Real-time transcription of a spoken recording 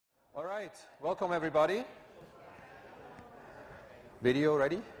right, welcome everybody. Video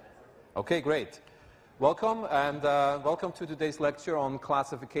ready? Okay, great. Welcome and welcome to today's lecture on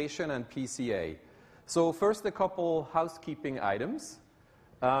classification and PCA. So first a couple housekeeping items.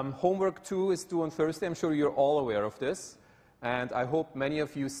 Homework 2 is due on Thursday. I'm sure you're all aware of this. And I hope many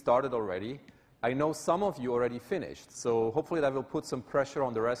of you started already. I know some of you already finished. So hopefully that will put some pressure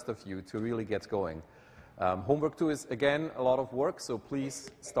on the rest of you to really get going. Homework 2 is, again, a lot of work, so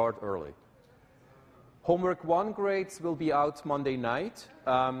please start early. Homework 1 grades will be out Monday night.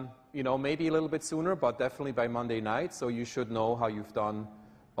 You know, maybe a little bit sooner, but definitely by Monday night, so you should know how you've done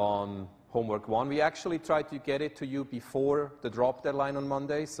on Homework 1. We actually tried to get it to you before the drop deadline on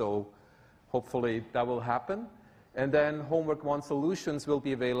Monday, so hopefully that will happen. And then Homework 1 solutions will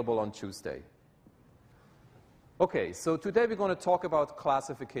be available on Tuesday. Okay, so today we're going to talk about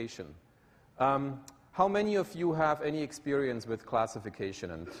classification. How many of you have any experience with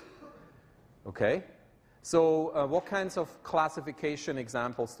classification? Okay, so what kinds of classification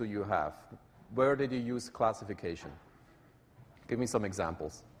examples do you have? Where did you use classification? Give me some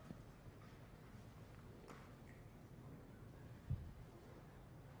examples.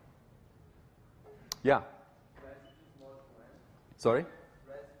 Yeah. Sorry?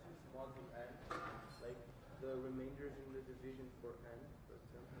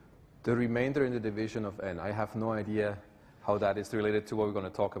 The remainder in the division of n. I have no idea how that is related to what we're going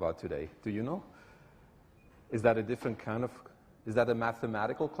to talk about today. Do you know? Is that a different kind of, is that a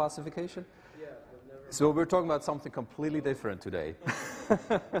mathematical classification? Yeah. So we're talking about something completely different today.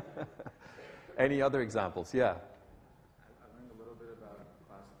 Any other examples? Yeah. I learned a little bit about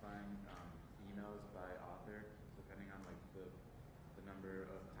classifying emails by author, depending on like the number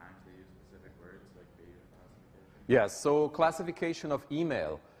of times they use specific words, like data classification. Yes, so classification of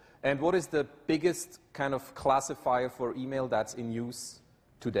email. And what is the biggest kind of classifier for email that's in use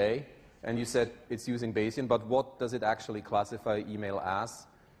today? And you said it's using Bayesian, but what does it actually classify email as?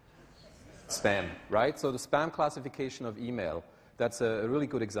 Spam, right? So the spam classification of email, that's a really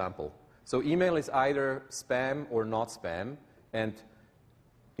good example. So email is either spam or not spam, and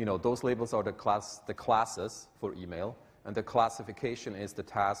you know, those labels are the classes for email, and the classification is the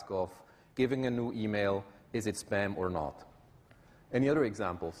task of giving a new email, is it spam or not? Any other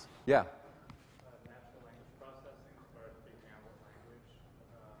examples? Yeah? Natural language processing for figuring out what language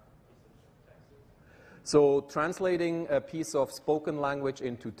piece of text is. So translating a piece of spoken language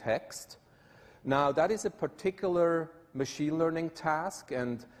into text. Now, that is a particular machine learning task,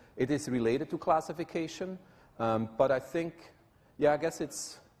 and it is related to classification. But I think, yeah, I guess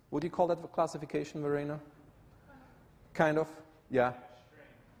it's, what do you call that for classification, Verena? Kind of, yeah.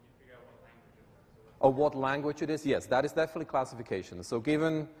 Or what language it is? Yes, that is definitely classification. So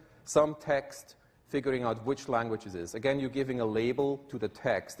given some text, figuring out which language it is. Again, you're giving a label to the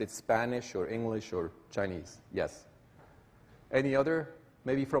text. It's Spanish or English or Chinese. Yes. Any other?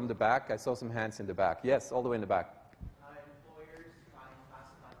 Maybe from the back? I saw some hands in the back. Yes, all the way in the back. Employers try and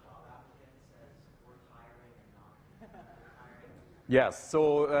classify job applicants as worth hiring and not worth hiring. Yes,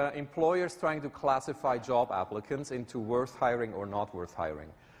 so employers trying to classify job applicants into worth hiring or not worth hiring.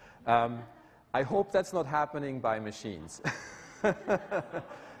 I hope that's not happening by machines.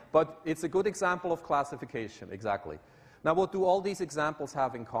 But it's a good example of classification, exactly. Now, what do all these examples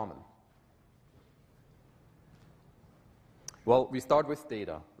have in common? Well, we start with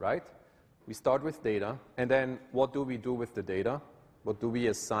data, right? We start with data, and then what do we do with the data? What do we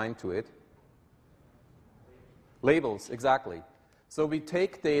assign to it? Labels, exactly. So we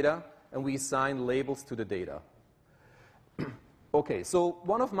take data and we assign labels to the data. Okay, so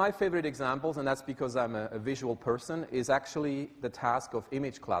one of my favorite examples, and that's because I'm a visual person, is actually the task of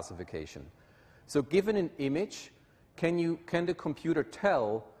image classification. So given an image, can the computer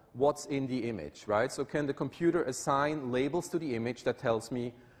tell what's in the image, right? So can the computer assign labels to the image that tells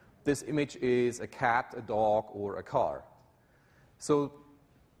me this image is a cat, a dog, or a car? So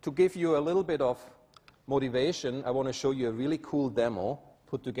to give you a little bit of motivation, I want to show you a really cool demo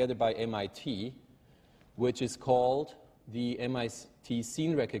put together by MIT, which is called the MIT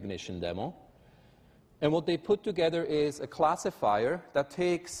scene recognition demo. And what they put together is a classifier that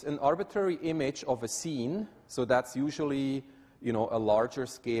takes an arbitrary image of a scene. So that's usually, you know, a larger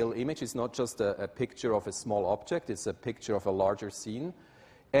scale image. It's not just a picture of a small object. It's a picture of a larger scene,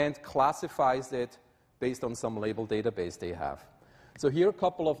 and classifies it based on some label database they have. So here are a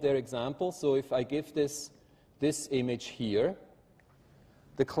couple of their examples. So if I give this image here,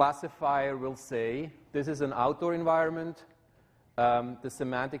 the classifier will say, this is an outdoor environment. The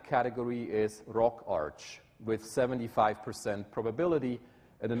semantic category is rock arch with 75% probability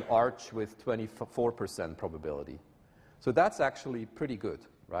and an arch with 24% probability. So that's actually pretty good,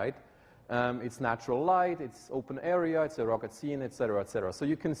 right? It's natural light, it's open area, it's a rocket scene, etc., etc. So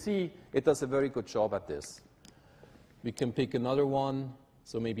you can see it does a very good job at this. We can pick another one,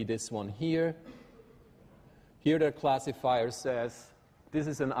 so maybe this one here. Here the classifier says this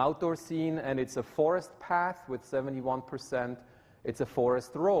is an outdoor scene and it's a forest path with 71%, it's a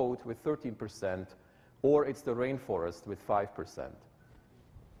forest road with 13%, or it's the rainforest with 5%.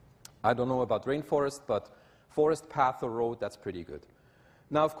 I don't know about rainforest, but forest path or road, that's pretty good.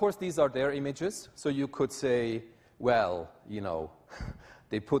 Now, of course, these are their images, so you could say, well, you know,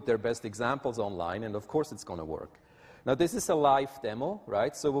 they put their best examples online, and of course it's going to work. Now, this is a live demo,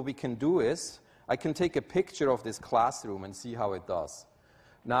 right? So what we can do is, I can take a picture of this classroom and see how it does.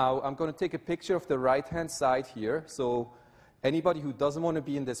 Now, I'm going to take a picture of the right-hand side here, so anybody who doesn't want to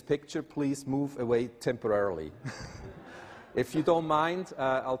be in this picture, please move away temporarily. If you don't mind,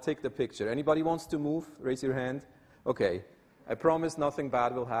 I'll take the picture. Anybody wants to move? Raise your hand. Okay. I promise nothing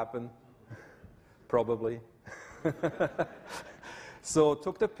bad will happen. Probably. So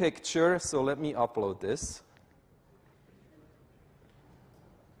took the picture, so let me upload this.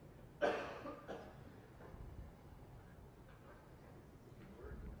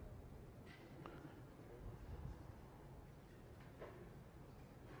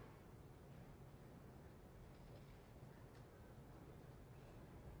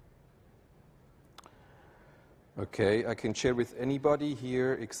 Okay, I can share with anybody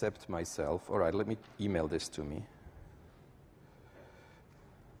here except myself. All right, let me email this to me.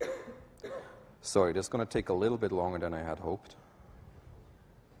 Sorry, that's going to take a little bit longer than I had hoped.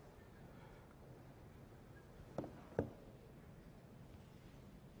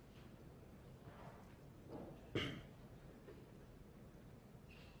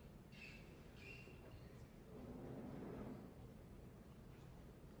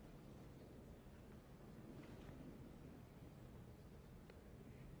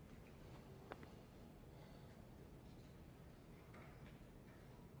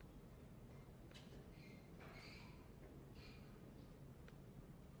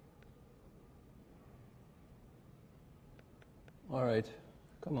 All right,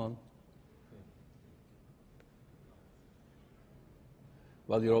 come on.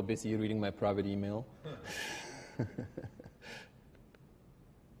 While you're all busy reading my private email.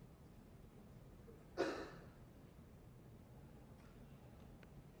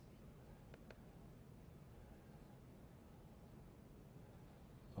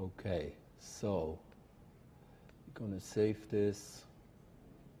 Okay, so I'm going to save this.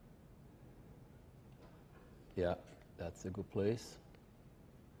 Yeah. That's a good place.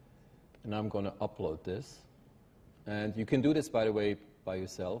 And I'm going to upload this. And you can do this, by the way, by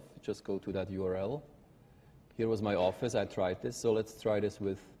yourself. Just go to that URL. Here was my office. I tried this. So let's try this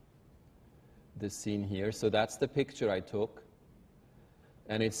with this scene here. So that's the picture I took.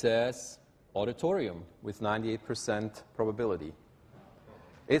 And it says auditorium with 98% probability.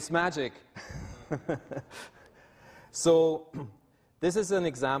 It's magic. So this is an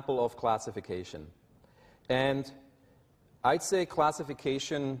example of classification. And I'd say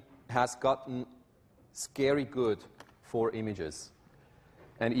classification has gotten scary good for images,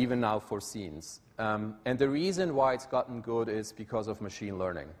 and even now for scenes. And the reason why it's gotten good is because of machine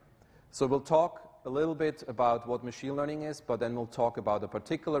learning. So we'll talk a little bit about what machine learning is, but then we'll talk about a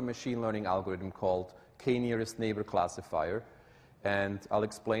particular machine learning algorithm called k-nearest neighbor classifier, and I'll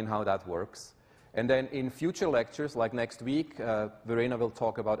explain how that works. And then in future lectures, like next week, Verena will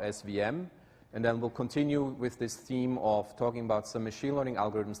talk about SVM. And then we'll continue with this theme of talking about some machine learning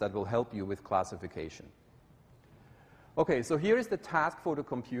algorithms that will help you with classification. Okay, so here is the task for the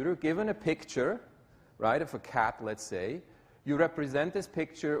computer. Given a picture, right, of a cat, let's say, you represent this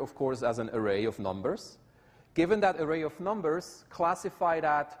picture, of course, as an array of numbers. Given that array of numbers, classify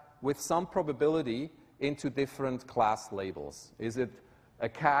that with some probability into different class labels. Is it a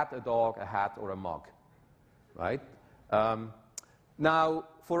cat, a dog, a hat, or a mug, right? Now,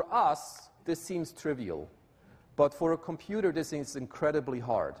 for us, this seems trivial, but for a computer, this is incredibly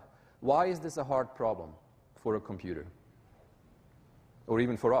hard. Why is this a hard problem for a computer? Or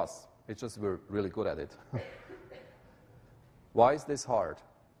even for us? It's just we're really good at it. Why is this hard?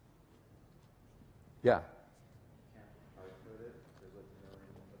 Yeah? You can't hard-code it. There's like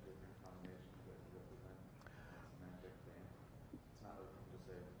millions of different combinations that represent a semantic thing. It's not like you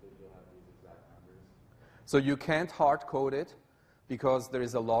can just say, you'll have these exact numbers. So you can't hard-code it, because there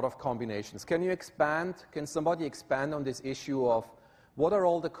is a lot of combinations. Can you expand, can somebody expand on this issue of what are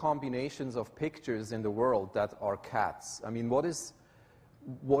all the combinations of pictures in the world that are cats? I mean, what is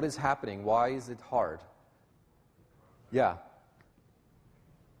happening? Why is it hard? Yeah.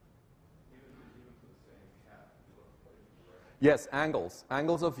 Yes, angles.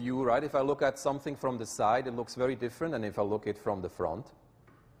 Angles of view, right? If I look at something from the side, it looks very different than if I look at it from the front.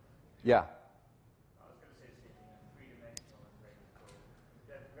 Yeah. I was going to say same thing, three-dimensional and regular code.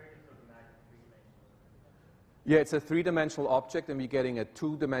 That's very difficult to imagine three-dimensional. Yeah, it's a three-dimensional object, and we're getting a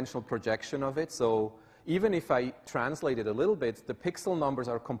two-dimensional projection of it. So even if I translate it a little bit, the pixel numbers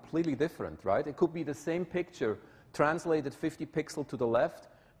are completely different, right? It could be the same picture translated 50 pixels to the left.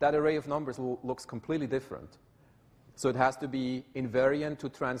 That array of numbers looks completely different. So it has to be invariant to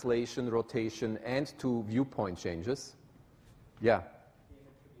translation, rotation, and to viewpoint changes. Yeah.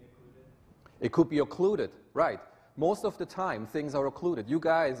 It could be occluded, right. Most of the time, things are occluded. You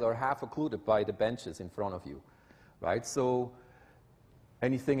guys are half occluded by the benches in front of you, right? So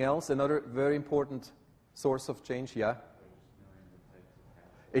anything else? Another very important source of change, yeah?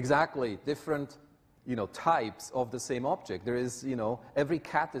 Exactly, different, types of the same object. There is, every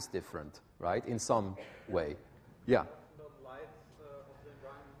cat is different, right, in some way. Yeah? The lights of the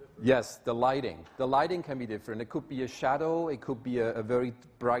environment different? Yes, the lighting. The lighting can be different. It could be a shadow, it could be a very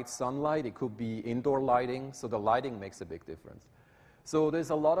bright sunlight, it could be indoor lighting, so the lighting makes a big difference. So there's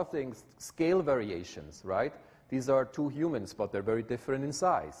a lot of things, scale variations, right? These are two humans, but they're very different in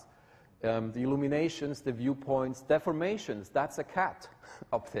size. The illuminations, the viewpoints, deformations, that's a cat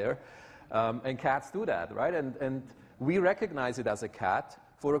up there. And cats do that, right? And we recognize it as a cat.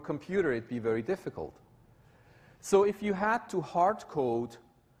 For a computer, it'd be very difficult. So if you had to hard code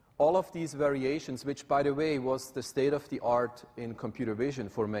all of these variations, which, by the way, was the state of the art in computer vision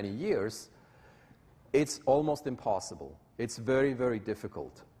for many years, it's almost impossible. It's very, very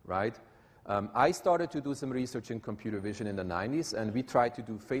difficult, right? I started to do some research in computer vision in the 90s, and we tried to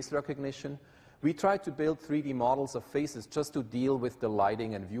do face recognition. We tried to build 3D models of faces just to deal with the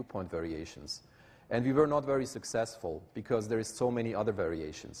lighting and viewpoint variations. And we were not very successful because there is so many other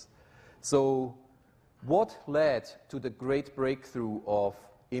variations. So what led to the great breakthrough of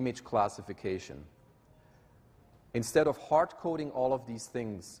image classification? Instead of hard coding all of these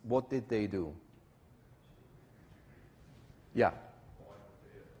things, what did they do? Yeah.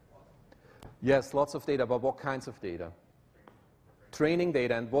 Yes, lots of data, but what kinds of data? Training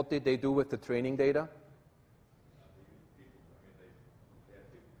data, and what did they do with the training data?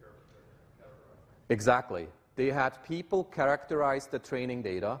 Exactly. They had people characterize the training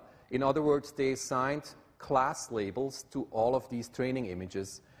data. In other words, they assigned class labels to all of these training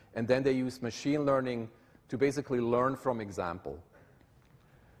images, and then they used machine learning to basically learn from example.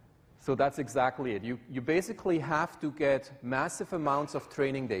 So that's exactly it. You basically have to get massive amounts of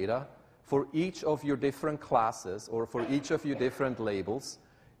training data for each of your different classes or for each of your different labels,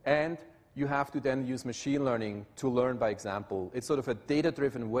 and you have to then use machine learning to learn by example. It's sort of a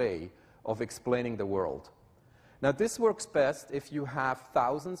data-driven way of explaining the world. Now, this works best if you have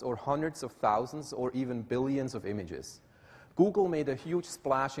thousands or hundreds of thousands or even billions of images. Google made a huge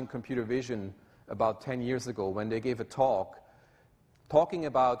splash in computer vision about 10 years ago when they gave a talk talking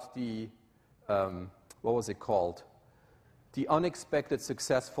about the, what was it called? The unexpected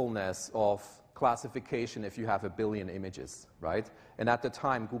successfulness of classification if you have 1 billion images, right? And at the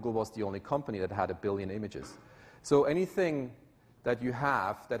time, Google was the only company that had 1 billion images. So anything that you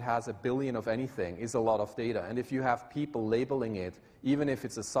have that has 1 billion of anything is a lot of data. And if you have people labeling it, even if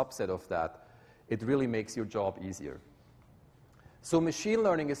it's a subset of that, it really makes your job easier. So machine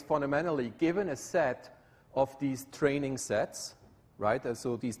learning is fundamentally given a set of these training sets, right? And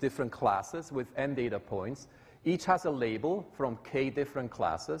so these different classes with n data points. Each has a label from k different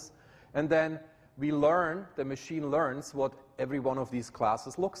classes, and then we learn, the machine learns what every one of these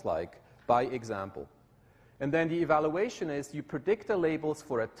classes looks like by example. And then the evaluation is you predict the labels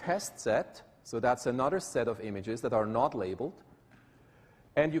for a test set, so that's another set of images that are not labeled,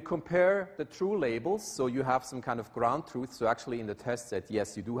 and you compare the true labels, so you have some kind of ground truth. So actually in the test set,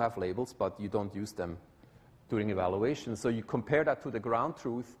 yes, you do have labels, but you don't use them during evaluation. So you compare that to the ground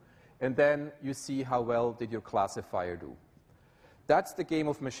truth, and then you see how well did your classifier do. That's the game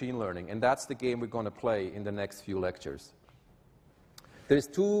of machine learning, and that's the game we're going to play in the next few lectures. There's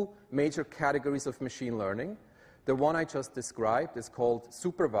two major categories of machine learning. The one I just described is called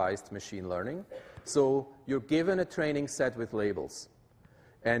supervised machine learning. So you're given a training set with labels,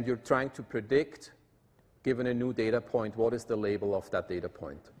 and you're trying to predict, given a new data point, what is the label of that data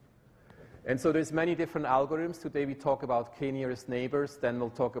point. And so there's many different algorithms. Today we talk about k-nearest neighbors, then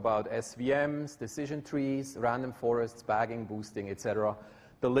we'll talk about SVMs, decision trees, random forests, bagging, boosting, etc.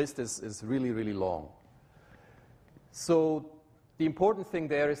 The list is really, really long. So the important thing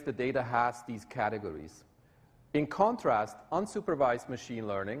there is the data has these categories. In contrast, unsupervised machine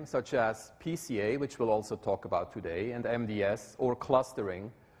learning, such as PCA, which we'll also talk about today, and MDS, or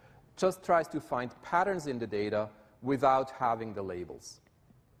clustering, just tries to find patterns in the data without having the labels.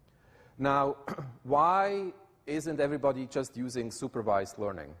 Now, why isn't everybody just using supervised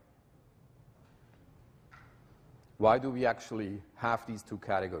learning? Why do we actually have these two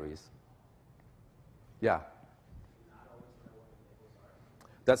categories? Yeah?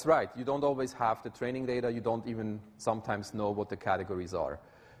 That's right. You don't always have the training data. You don't even sometimes know what the categories are.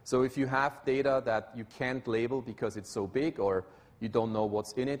 So if you have data that you can't label because it's so big or you don't know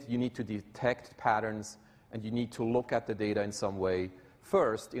what's in it, you need to detect patterns and you need to look at the data in some way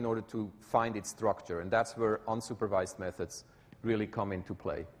first in order to find its structure. And that's where unsupervised methods really come into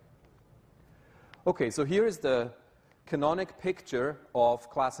play. Okay, so here is the canonic picture of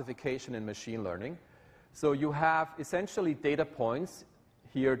classification in machine learning. So you have essentially data points,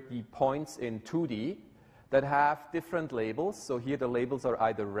 here the points in 2D, that have different labels. So here the labels are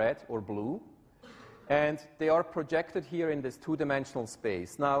either red or blue. And they are projected here in this two-dimensional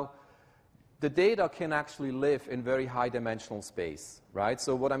space. Now, the data can actually live in very high-dimensional space, right?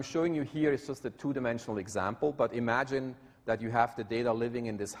 So what I'm showing you here is just a two-dimensional example, but imagine that you have the data living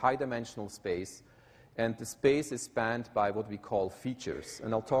in this high-dimensional space, and the space is spanned by what we call features.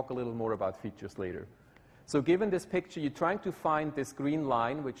 And I'll talk a little more about features later. So given this picture, you're trying to find this green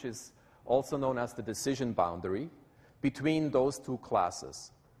line, which is also known as the decision boundary, between those two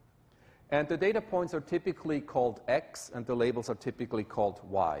classes. And the data points are typically called X, and the labels are typically called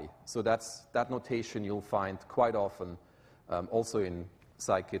Y. So that notation you'll find quite often also in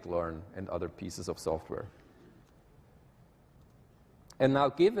scikit-learn and other pieces of software. And now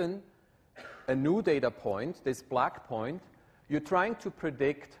given a new data point, this black point, you're trying to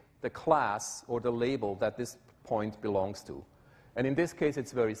predict the class or the label that this point belongs to. And in this case,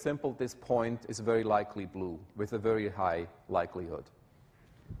 it's very simple. This point is very likely blue with a very high likelihood.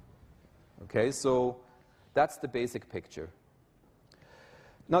 Okay, so that's the basic picture.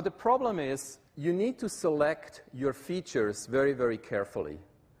 Now, the problem is you need to select your features very, very carefully.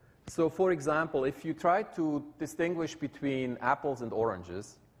 So, for example, if you try to distinguish between apples and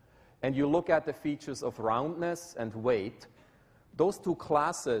oranges, and you look at the features of roundness and weight, those two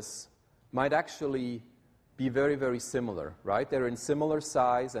classes might actually be very, very similar, right? They're in similar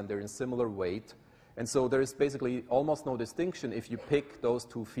size and they're in similar weight. And so there is basically almost no distinction if you pick those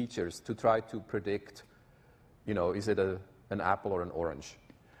two features to try to predict, you know, is it an apple or an orange?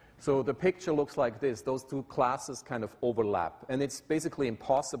 So the picture looks like this. Those two classes kind of overlap. And it's basically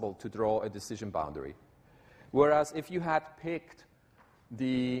impossible to draw a decision boundary. Whereas if you had picked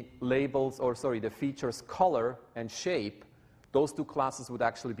the labels, or sorry, the features color and shape, those two classes would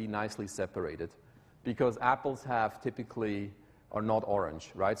actually be nicely separated, because apples typically are not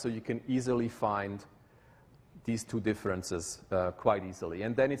orange, right? So you can easily find these two differences quite easily.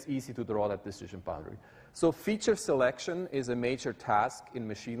 And then it's easy to draw that decision boundary. So feature selection is a major task in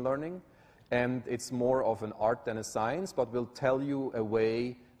machine learning, and it's more of an art than a science, but we'll tell you a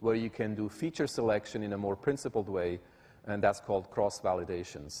way where you can do feature selection in a more principled way, and that's called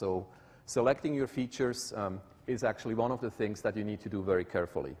cross-validation. So selecting your features is actually one of the things that you need to do very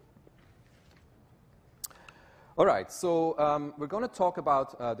carefully. All right, so we're going to talk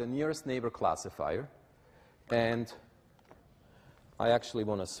about the nearest neighbor classifier. And I actually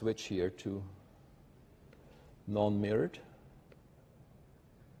want to switch here to non-mirrored.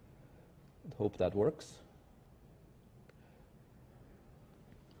 Hope that works.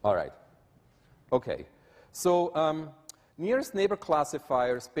 All right. Okay. So nearest neighbor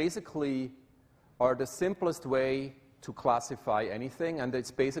classifiers basically are the simplest way to classify anything, and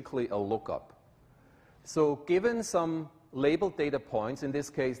it's basically a lookup. So given some labeled data points, in this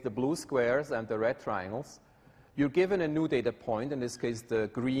case the blue squares and the red triangles, you're given a new data point, in this case the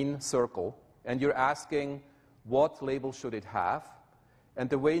green circle, and you're asking what label should it have. And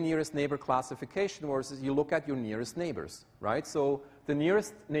the way nearest neighbor classification works is you look at your nearest neighbors, right? So the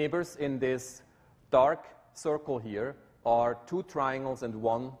nearest neighbors in this dark circle here are two triangles and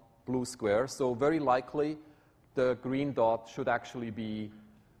one blue square. So very likely the green dot should actually be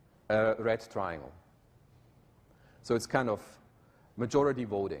a red triangle. So it's kind of majority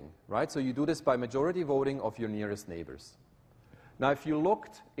voting, right? So you do this by majority voting of your nearest neighbors. Now, if you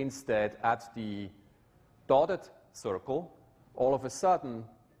looked instead at the dotted circle, all of a sudden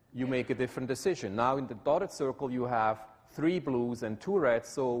you make a different decision. Now, in the dotted circle, you have 3 blues and 2 reds.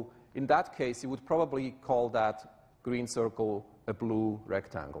 So in that case, you would probably call that green circle a blue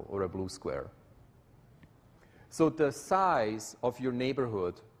rectangle or a blue square. So the size of your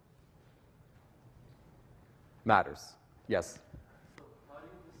neighborhood matters. Yes? So how do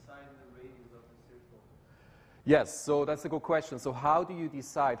you decide the radius of the circle? Yes, so that's a good question. So how do you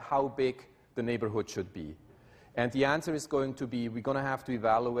decide how big the neighborhood should be? And the answer is going to be, we're going to have to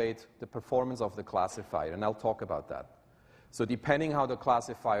evaluate the performance of the classifier, and I'll talk about that. So depending how the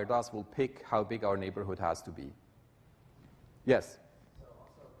classifier does, we'll pick how big our neighborhood has to be. Yes? So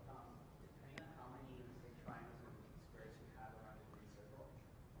also, depending on how many, say, triangles and squares you have around a green circle,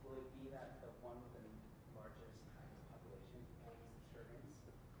 will it be that the one with the largest population gains subservience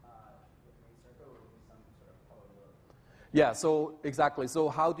with green circle, or will it be some sort of probability? Yeah, so exactly.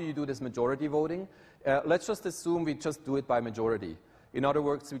 So how do you do this majority voting? Let's just assume we just do it by majority. In other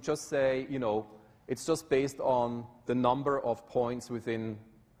words, we just say, you know, it's just based on the number of points within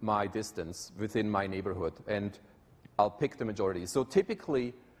my distance, within my neighborhood, and I'll pick the majority. So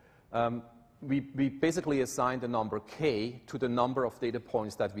typically, we basically assign the number k to the number of data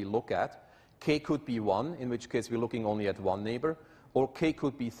points that we look at. K could be 1, in which case we're looking only at one neighbor, or k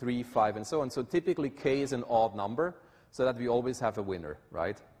could be 3, 5, and so on. So typically, k is an odd number, so that we always have a winner,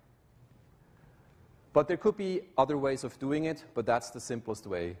 right? But there could be other ways of doing it, but that's the simplest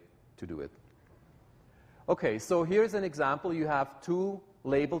way to do it. Okay, so here's an example. You have two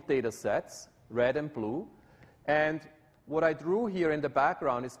labeled data sets, red and blue, and what I drew here in the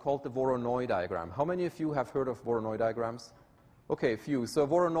background is called the Voronoi diagram. How many of you have heard of Voronoi diagrams? Okay, a few. So a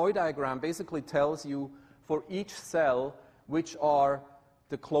Voronoi diagram basically tells you for each cell which are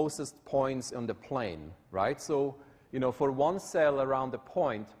the closest points on the plane, right? So, you know, for one cell around the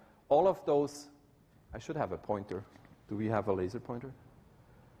point, all of those, I should have a pointer. Do we have a laser pointer?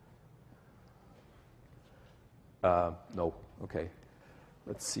 No. Okay.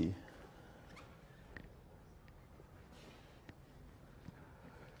 Let's see.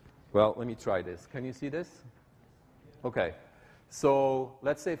 Well, let me try this. Can you see this? Okay. So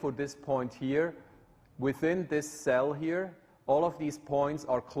let's say for this point here, within this cell here, all of these points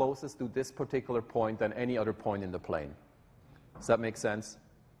are closest to this particular point than any other point in the plane. Does that make sense?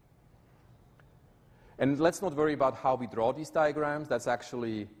 And let's not worry about how we draw these diagrams. That's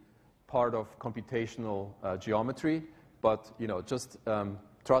actually part of computational geometry. But you know, just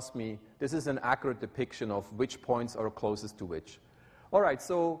trust me, this is an accurate depiction of which points are closest to which. All right,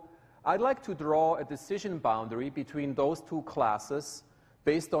 so I'd like to draw a decision boundary between those two classes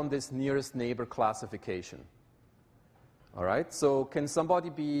based on this nearest neighbor classification. All right, so can somebody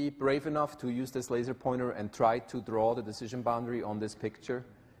be brave enough to use this laser pointer and try to draw the decision boundary on this picture,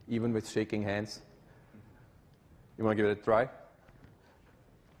 even with shaking hands? You want to give it a try?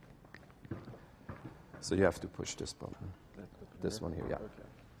 So you have to push this button. This one here, yeah.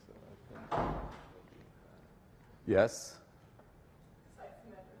 Okay. Yes?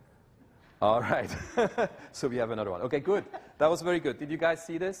 All right. So we have another one. Okay, good. That was very good. Did you guys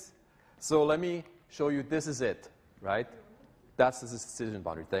see this? So let me show you. This is it, right? That's the decision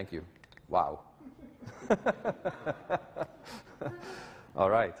boundary. Thank you. Wow. All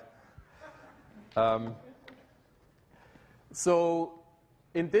right. So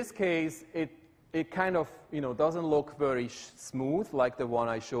in this case, it kind of, you know, doesn't look very smooth like the one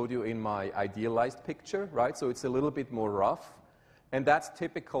I showed you in my idealized picture, right? So it's a little bit more rough. And that's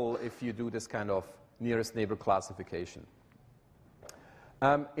typical if you do this kind of nearest neighbor classification.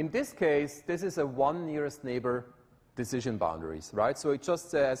 In this case, this is a one nearest neighbor decision boundaries, right? So it just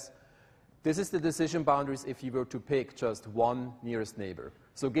says, this is the decision boundaries if you were to pick just one nearest neighbor.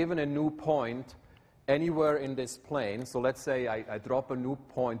 So given a new point anywhere in this plane, so let's say I drop a new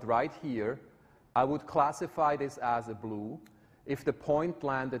point right here, I would classify this as a blue. If the point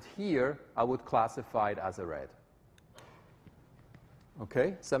landed here, I would classify it as a red.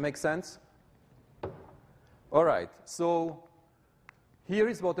 Okay, does that make sense? All right, so here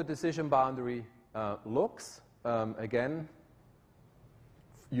is what the decision boundary looks, again,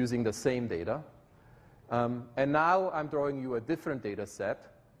 using the same data. And now I'm drawing you a different data set.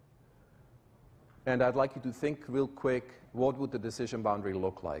 And I'd like you to think real quick, what would the decision boundary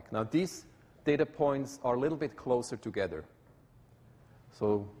look like? Now, these data points are a little bit closer together.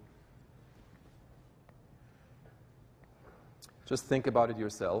 So just think about it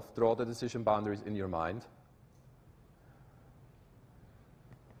yourself. Draw the decision boundaries in your mind.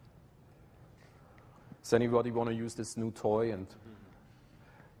 Does anybody want to use this new toy and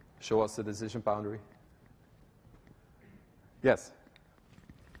show us the decision boundary? Yes?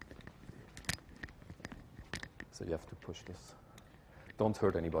 So you have to push this. Don't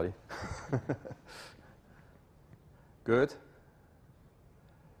hurt anybody. Good?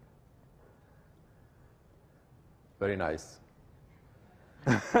 Very nice.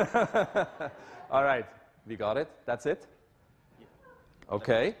 All right, we got it. That's it?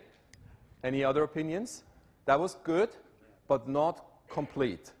 Okay. Any other opinions? That was good, but not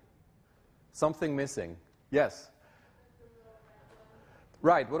complete. Something missing. Yes?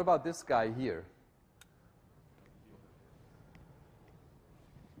 Right, what about this guy here?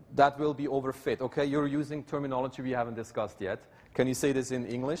 that will be overfit. Okay, you're using terminology we haven't discussed yet. Can you say this in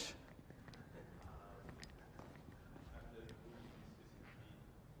English?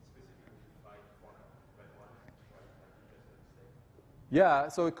 Yeah,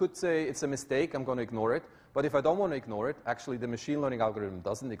 so it could say it's a mistake, I'm going to ignore it. But if I don't want to ignore it, actually the machine learning algorithm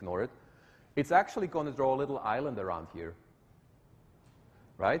doesn't ignore it. It's actually going to draw a little island around here,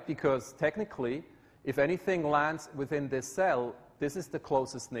 right? Because technically, if anything lands within this cell, this is the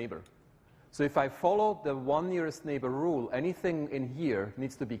closest neighbor. So if I follow the one nearest neighbor rule, anything in here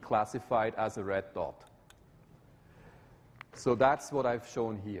needs to be classified as a red dot. So that's what I've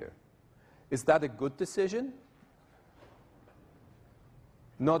shown here. Is that a good decision?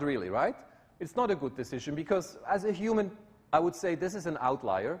 Not really, right? It's not a good decision because as a human, I would say this is an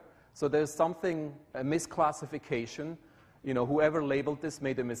outlier. So there's something, a misclassification. You know, whoever labeled this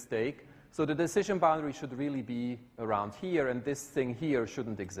made a mistake. So the decision boundary should really be around here, and this thing here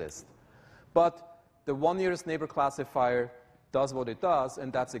shouldn't exist. But the one nearest neighbor classifier does what it does,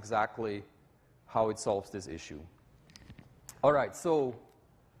 and that's exactly how it solves this issue. All right, so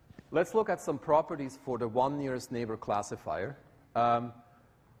let's look at some properties for the one nearest neighbor classifier.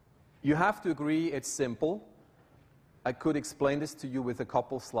 You have to agree it's simple. I could explain this to you with a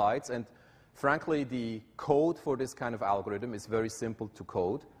couple slides, and frankly, the code for this kind of algorithm is very simple to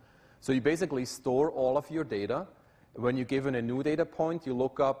code. So you basically store all of your data. When you're given a new data point, you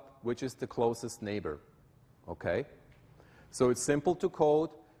look up which is the closest neighbor, okay? So it's simple to code,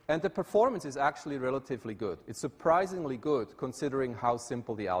 and the performance is actually relatively good. It's surprisingly good considering how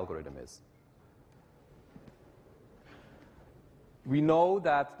simple the algorithm is. We know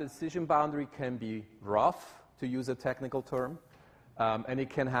that the decision boundary can be rough, to use a technical term, and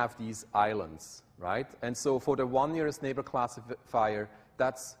it can have these islands, right? And so for the one nearest neighbor classifier,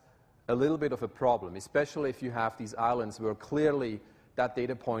 that's a little bit of a problem, especially if you have these islands where clearly that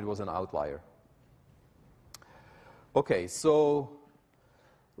data point was an outlier. Okay, so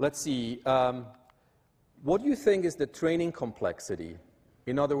let's see. What do you think is the training complexity?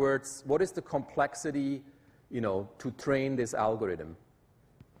 In other words, what is the complexity, you know, to train this algorithm,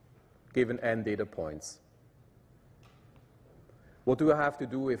 given n data points? What do I have to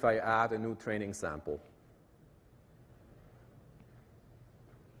do if I add a new training sample?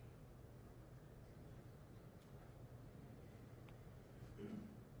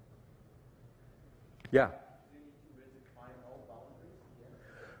 Yeah?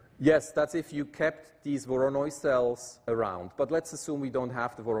 Yes, that's if you kept these Voronoi cells around. But let's assume we don't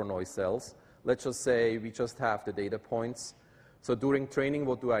have the Voronoi cells. Let's just say we just have the data points. So during training,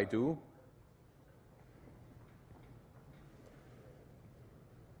 what do I do?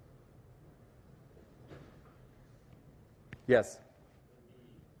 Yes?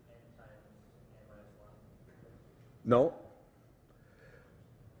 No?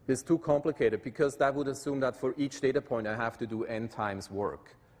 It's too complicated because that would assume that for each data point I have to do n times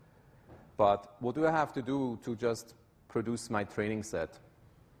work. But what do I have to do to just produce my training set?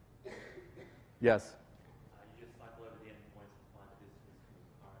 Yes? You just cycle over the endpoints and find the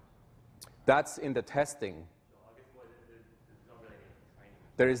distance current. That's in the testing. So I guess there's not really any training.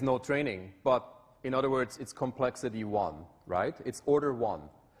 There is no training, but in other words, it's complexity 1, right? It's order 1.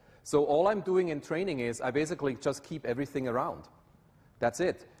 So all I'm doing in training is I basically just keep everything around. That's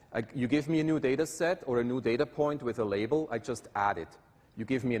it. You give me a new data set or a new data point with a label, I just add it. You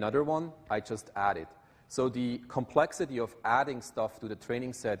give me another one, I just add it. So the complexity of adding stuff to the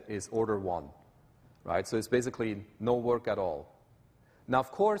training set is order 1, right? So it's basically no work at all. Now,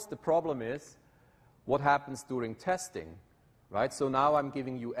 of course, the problem is what happens during testing, right? So now I'm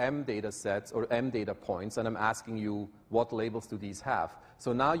giving you M data sets or M data points, and I'm asking you what labels do these have.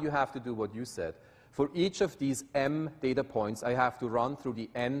 So now you have to do what you said. For each of these M data points, I have to run through the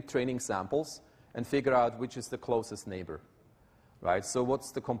N training samples and figure out which is the closest neighbor, right? So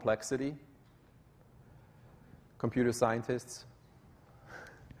what's the complexity? Computer scientists?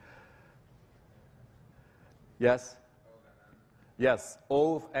 Yes? Yes,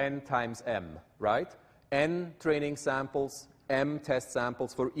 O of N times M, right? N training samples, M test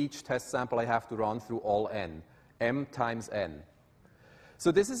samples. For each test sample, I have to run through all N. M times N.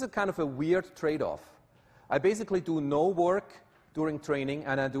 So this is a kind of a weird trade-off. I basically do no work during training,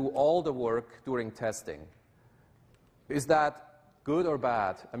 and I do all the work during testing. Is that good or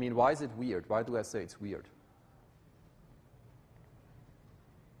bad? I mean, why is it weird? Why do I say it's weird?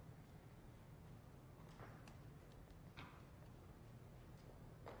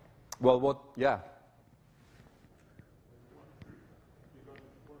 Well, what, yeah. You're going to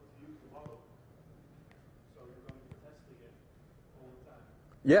want to use the model, so you're going to be testing it all the time.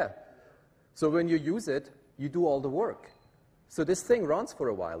 Yeah. So when you use it, you do all the work. So this thing runs for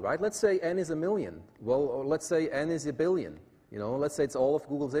a while, right? Let's say n is 1,000,000. Well, or let's say n is 1,000,000,000. You know, let's say it's all of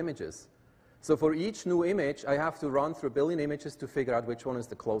Google's images. So for each new image, I have to run through 1,000,000,000 images to figure out which one is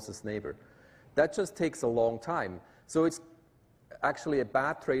the closest neighbor. That just takes a long time. So it's actually a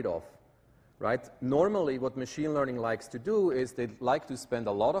bad trade-off, right? Normally, what machine learning likes to do is they like to spend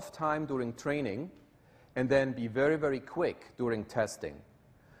a lot of time during training and then be very, very quick during testing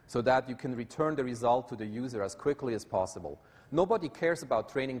so that you can return the result to the user as quickly as possible. Nobody cares about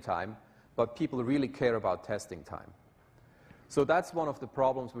training time, but people really care about testing time. So that's one of the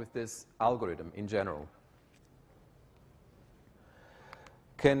problems with this algorithm in general.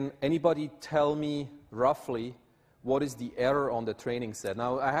 Can anybody tell me roughly what is the error on the training set?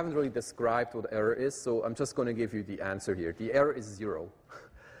 Now, I haven't really described what error is, so I'm just going to give you the answer here. The error is 0.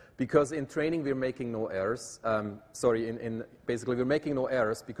 Because in training, we're making no errors. Basically, we're making no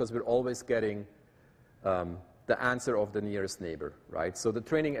errors because we're always getting the answer of the nearest neighbor, right? So the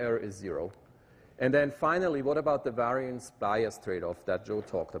training error is 0. And then finally, what about the variance bias trade-off that Joe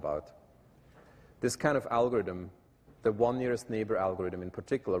talked about? This kind of algorithm, the one nearest neighbor algorithm in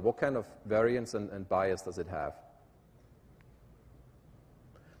particular, what kind of variance and bias does it have?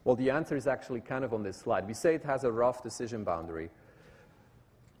 Well, the answer is actually kind of on this slide. We say it has a rough decision boundary.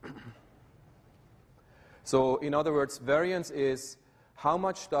 So in other words, variance is how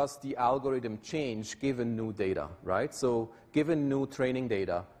much does the algorithm change given new data, right? So given new training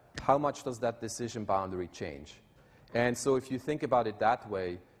data, how much does that decision boundary change? And so if you think about it that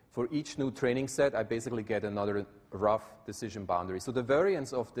way, for each new training set, I basically get another rough decision boundary. So the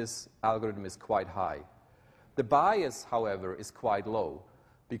variance of this algorithm is quite high. The bias, however, is quite low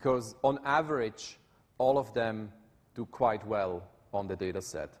because on average, all of them do quite well on the data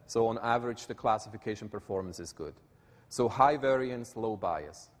set. So on average, the classification performance is good. So high variance, low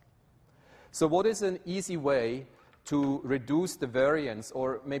bias. So what is an easy way to reduce the variance,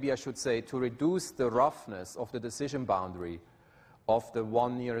 or maybe I should say to reduce the roughness of the decision boundary of the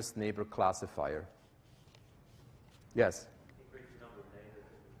one nearest neighbor classifier? Yes? Increase the number of neighbors.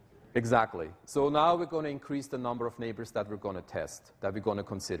 Exactly. So now we're going to increase the number of neighbors that we're going to test, that we're going to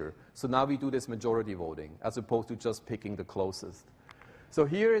consider. So now we do this majority voting, as opposed to just picking the closest. So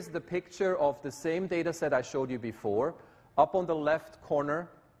here is the picture of the same data set I showed you before. Up on the left corner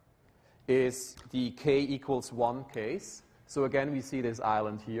is the k equals 1 case. So again, we see this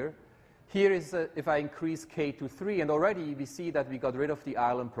island here. Here is if I increase k to 3, and already we see that we got rid of the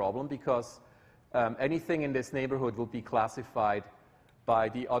island problem because anything in this neighborhood will be classified by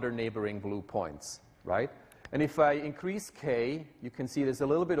the other neighboring blue points, right? And if I increase k, you can see there's a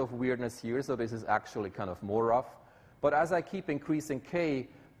little bit of weirdness here, so this is actually kind of more rough. But as I keep increasing k,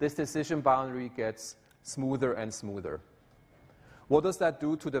 this decision boundary gets smoother and smoother. What does that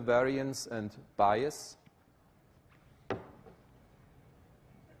do to the variance and bias?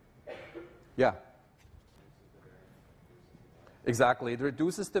 Yeah. Exactly. It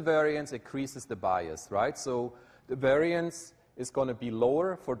reduces the variance, increases the bias, right? So the variance is going to be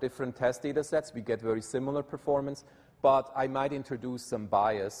lower for different test data sets. We get very similar performance, but I might introduce some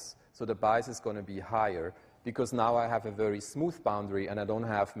bias, so the bias is going to be higher because now I have a very smooth boundary and I don't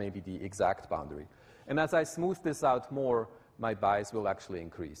have maybe the exact boundary. And as I smooth this out more, my bias will actually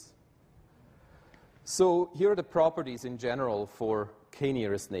increase. So here are the properties in general for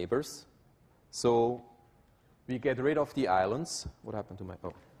k-nearest neighbors. So we get rid of the islands. What happened to my,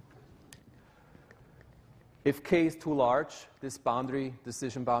 oh. If k is too large, this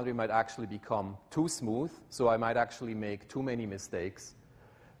decision boundary might actually become too smooth, so I might actually make too many mistakes.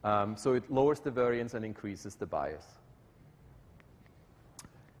 So it lowers the variance and increases the bias.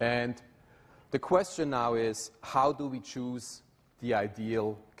 And the question now is, how do we choose the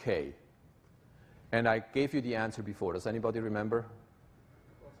ideal k? And I gave you the answer before. Does anybody remember?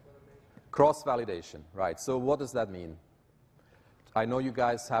 Cross-validation, right. So what does that mean? I know you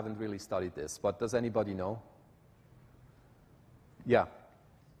guys haven't really studied this, but does anybody know? Yeah.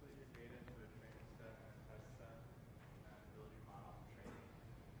 Split your data into a training set and a test set, and build your model training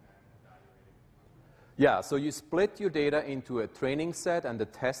and evaluate it. Yeah, so you split your data into a training set and a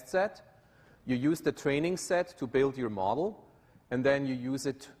test set. You use the training set to build your model, and then you use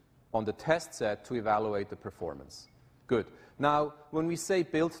it on the test set to evaluate the performance. Good. Now, when we say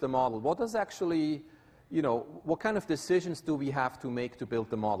build the model, what does actually, what kind of decisions do we have to make to build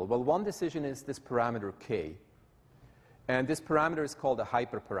the model? Well, one decision is this parameter k. And this parameter is called a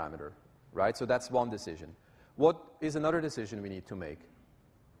hyperparameter, right? So that's one decision. What is another decision we need to make?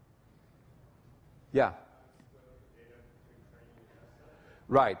 Yeah.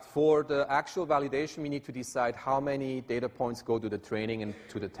 Right. For the actual validation, we need to decide how many data points go to the training and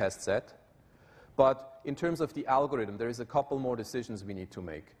to the test set. But in terms of the algorithm, there is a couple more decisions we need to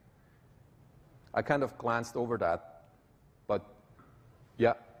make. I kind of glanced over that, but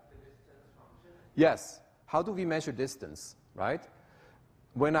yeah. The distance function. Yes. How do we measure distance, right?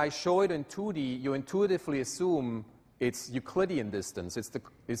 When I show it in 2D, you intuitively assume it's Euclidean distance.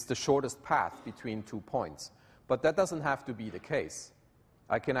 It's the shortest path between 2 points. But that doesn't have to be the case.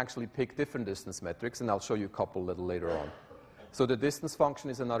 I can actually pick different distance metrics, and I'll show you a couple a little later on. So the distance function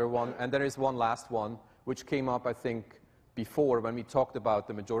is another one, and there is one last one, which came up, I think, before when we talked about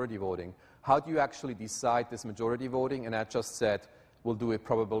the majority voting. How do you actually decide this majority voting? And I just said, we'll do it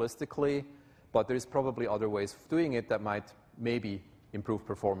probabilistically, but there's probably other ways of doing it that might maybe improve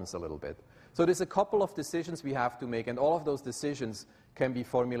performance a little bit. So there's a couple of decisions we have to make, and all of those decisions can be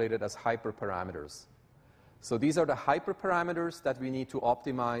formulated as hyperparameters. So these are the hyperparameters that we need to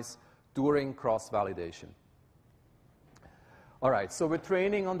optimize during cross-validation. All right, so we're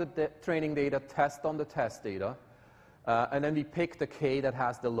training on the training data, test on the test data, and then we pick the K that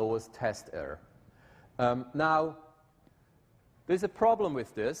has the lowest test error. Now, there's a problem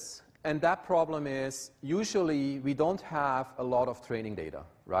with this, and that problem is usually we don't have a lot of training data,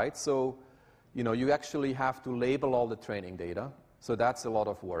 right? So, you actually have to label all the training data, so that's a lot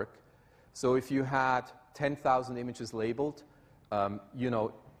of work. So if you had 10,000 images labeled,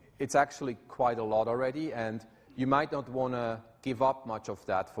 it's actually quite a lot already, and you might not want to give up much of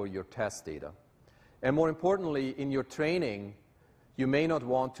that for your test data. And more importantly, in your training, you may not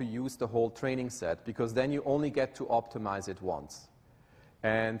want to use the whole training set, because then you only get to optimize it once.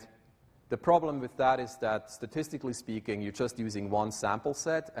 And the problem with that is that, statistically speaking, you're just using one sample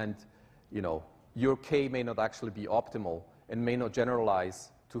set, and your K may not actually be optimal and may not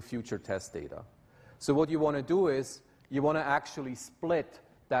generalize to future test data. So what you want to do is you want to actually split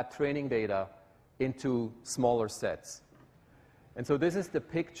that training data into smaller sets. And so this is the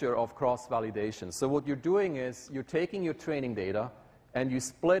picture of cross-validation. So what you're doing is you're taking your training data and you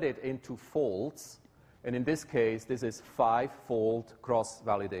split it into folds. And in this case, this is 5-fold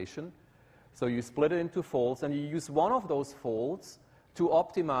cross-validation. So you split it into folds, and you use one of those folds to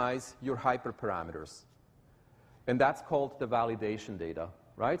optimize your hyperparameters. And that's called the validation data,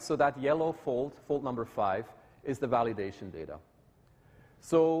 right? So that yellow fold, fold number 5, is the validation data.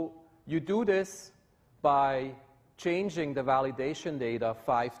 So you do this by changing the validation data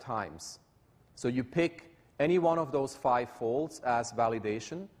 5 times. So you pick any one of those 5 folds as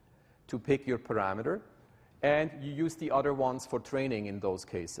validation to pick your parameter, and you use the other ones for training in those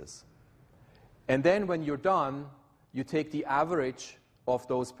cases. And then when you're done, you take the average of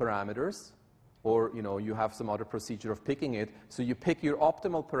those parameters, or you have some other procedure of picking it. So you pick your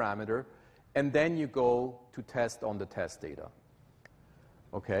optimal parameter, and then you go to test on the test data.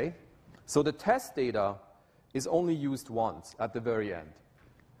 Okay? So the test data is only used once at the very end.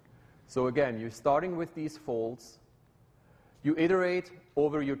 So again, you're starting with these folds. You iterate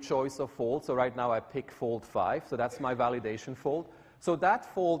over your choice of folds. So right now I pick fold 5, so that's my validation fold. So that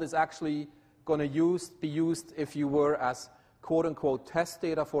fold is actually going to be used if you were as quote-unquote test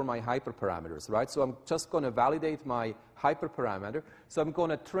data for my hyperparameters, right? So I'm just going to validate my hyperparameter. So I'm going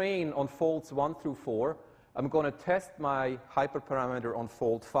to train on folds 1 through 4. I'm going to test my hyperparameter on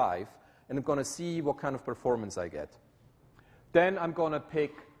fold 5, and I'm going to see what kind of performance I get. Then I'm going to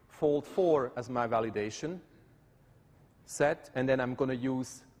pick fold 4 as my validation set, and then I'm going to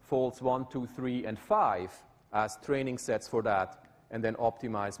use folds 1, 2, 3, and 5 as training sets for that, and then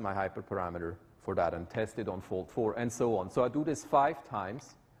optimize my hyperparameter for that and test it on fold 4, and so on. So I do this 5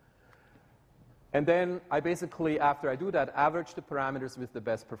 times. And then I basically, after I do that, average the parameters with the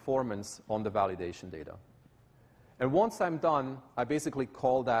best performance on the validation data. And once I'm done, I basically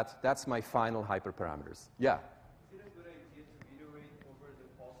call that's my final hyperparameters. Yeah? Is it a good idea to iterate over the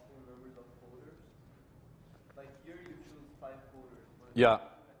possible numbers of folders? Like here you choose 5 folders. But Yeah.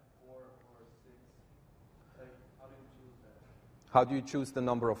 4 or 6. Like, how do you choose that? How do you choose the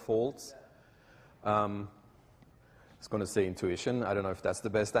number of folds? I was going to say intuition. I don't know if that's the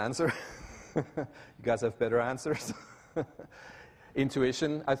best answer. You guys have better answers.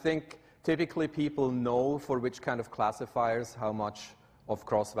 Intuition. I think typically people know for which kind of classifiers how much of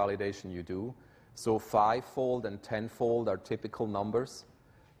cross-validation you do. So 5-fold and 10-fold are typical numbers.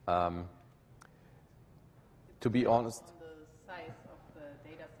 To be honest. On the size of the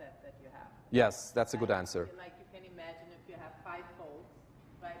data set that you have. Yes, that's a good answer. Like you can imagine if you have 5 folds,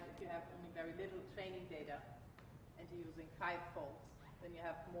 right? If you have only very little training data and you're using 5 folds, then you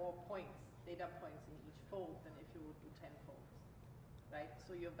have more points, data points in each fold than if you would do 10 folds, right?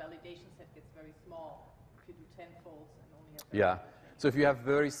 So your validation set gets very small if you do 10 folds and only have very little training. So if you have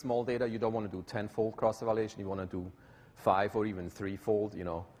very small data, you don't want to do 10-fold cross-evaluation. You want to do 5 or even 3-fold,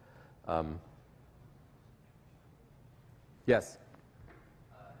 Yes? Is it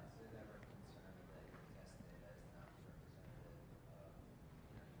ever a concern that your test data is not representative of,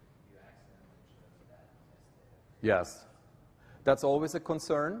 you accidentally chose that test data? Yes. That's always a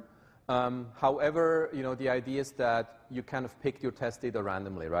concern. However, the idea is that you kind of picked your test data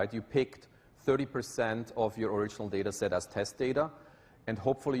randomly, right? You picked 30% of your original data set as test data, and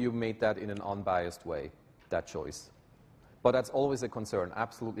hopefully you made that in an unbiased way, that choice. But that's always a concern,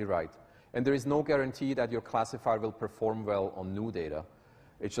 absolutely right. And there is no guarantee that your classifier will perform well on new data.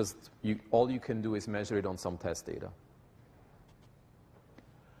 It's just, all you can do is measure it on some test data.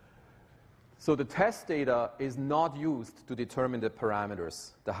 So the test data is not used to determine the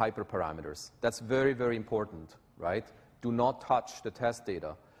parameters, the hyperparameters. That's very, very important, right? Do not touch the test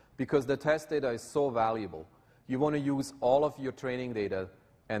data, because the test data is so valuable. You want to use all of your training data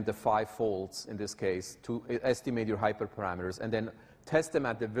and the 5 folds, in this case, to estimate your hyperparameters, and then test them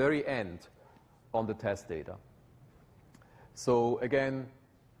at the very end on the test data. So again,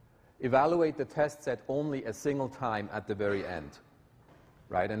 evaluate the test set only a single time at the very end.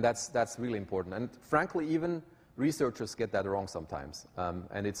 Right, and that's really important. And frankly, even researchers get that wrong sometimes.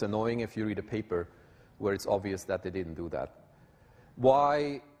 And it's annoying if you read a paper where it's obvious that they didn't do that.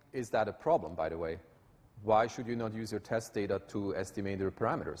 Why is that a problem, by the way? Why should you not use your test data to estimate your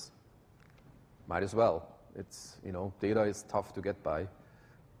parameters? Might as well. It's, data is tough to get by.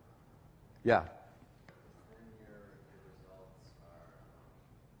 Yeah? Then your results are not as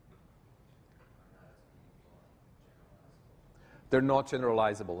meaningful and generalizable. They're not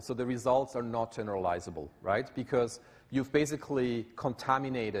generalizable. So the results are not generalizable, right? Because you've basically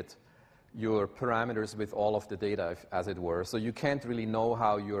contaminated your parameters with all of the data, as it were. So you can't really know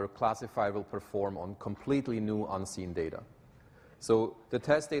how your classifier will perform on completely new, unseen data. So the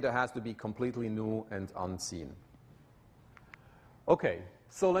test data has to be completely new and unseen. Okay,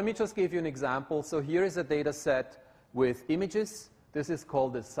 so let me just give you an example. So here is a data set with images. This is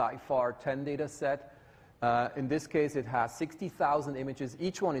called the CIFAR 10 data set. In this case, it has 60,000 images.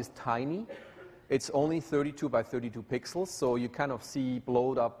 Each one is tiny. It's only 32 by 32 pixels, so you kind of see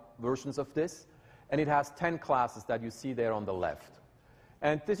blowed up versions of this. And it has 10 classes that you see there on the left.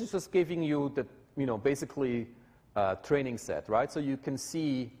 And this is just giving you the, basically training set, right? So you can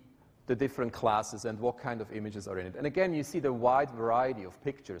see the different classes and what kind of images are in it. And again, you see the wide variety of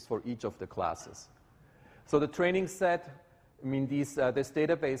pictures for each of the classes. So the training set, this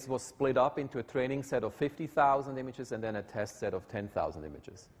database was split up into a training set of 50,000 images and then a test set of 10,000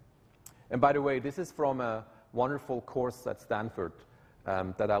 images. And by the way, this is from a wonderful course at Stanford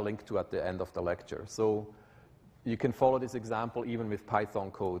that I linked to at the end of the lecture. So you can follow this example even with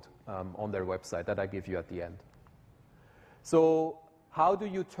Python code on their website that I give you at the end. So how do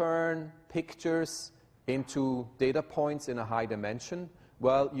you turn pictures into data points in a high dimension?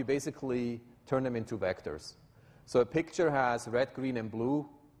 Well, you basically turn them into vectors. So a picture has red, green, and blue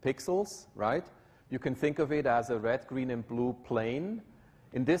pixels, right? You can think of it as a red, green, and blue plane.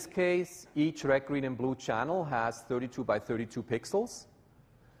 In this case, each red, green, and blue channel has 32 by 32 pixels.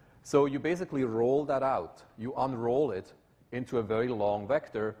 So you basically roll that out. You unroll it into a very long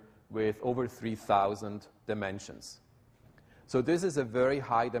vector with over 3,000 dimensions. So this is a very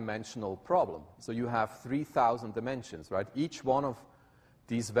high-dimensional problem. So you have 3,000 dimensions, right? Each one of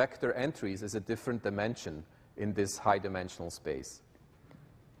these vector entries is a different dimension in this high-dimensional space.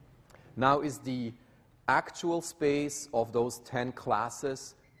 Now, is the actual space of those 10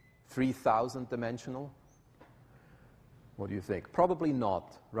 classes 3,000 dimensional? What do you think? Probably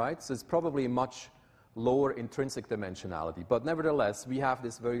not, right? So it's probably much lower intrinsic dimensionality. But nevertheless, we have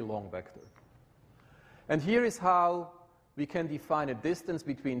this very long vector. And here is how we can define a distance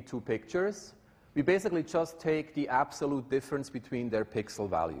between two pictures. We basically just take the absolute difference between their pixel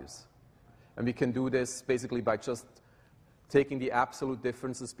values. And we can do this basically by just taking the absolute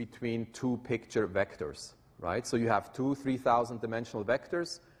differences between two picture vectors, right? So you have two 3,000 dimensional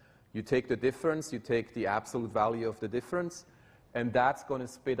vectors. You take the difference, you take the absolute value of the difference, and that's going to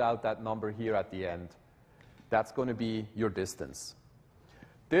spit out that number here at the end. That's going to be your distance.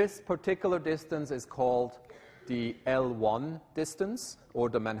 This particular distance is called the L1 distance, or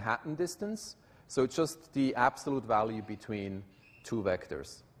the Manhattan distance. So it's just the absolute value between two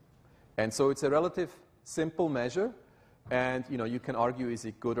vectors. And so it's a relative simple measure, and you can argue, is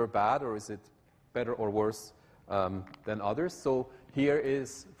it good or bad, or is it better or worse than others? So here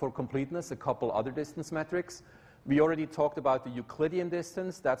is, for completeness, a couple other distance metrics. We already talked about the Euclidean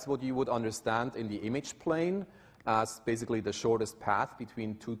distance. That's what you would understand in the image plane as basically the shortest path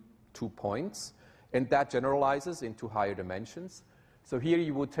between two points. And that generalizes into higher dimensions. So here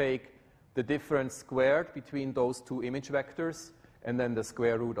you would take the difference squared between those two image vectors and then the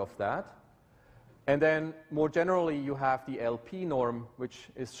square root of that. And then more generally, you have the LP norm, which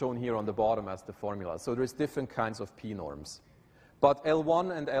is shown here on the bottom as the formula. So there's different kinds of P norms. But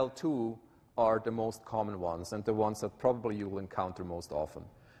L1 and L2 are the most common ones and the ones that probably you will encounter most often.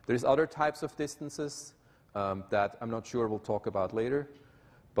 There's other types of distances that I'm not sure we'll talk about later,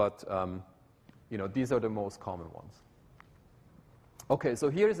 but you know, these are the most common ones. Okay, so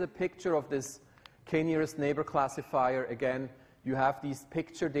here is a picture of this k-nearest neighbor classifier. Again, you have these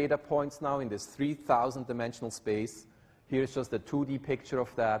picture data points now in this 3,000 dimensional space. Here's just a 2D picture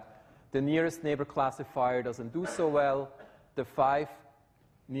of that. The nearest neighbor classifier doesn't do so well. The 5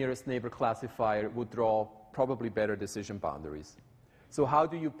 nearest neighbor classifier would draw probably better decision boundaries. So how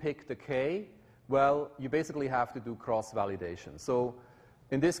do you pick the k? Well, you basically have to do cross-validation. So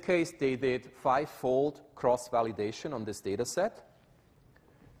in this case, they did 5-fold cross-validation on this data set.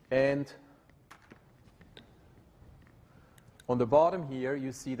 And on the bottom here,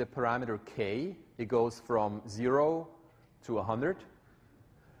 you see the parameter k. It goes from 0 to 100.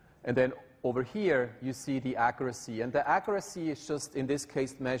 And then over here, you see the accuracy. And the accuracy is just, in this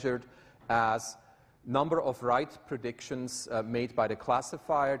case, measured as number of right predictions made by the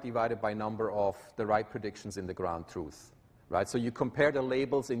classifier divided by number of the right predictions in the ground truth. Right? So you compare the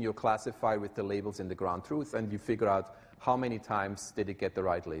labels in your classifier with the labels in the ground truth, and you figure out how many times did it get the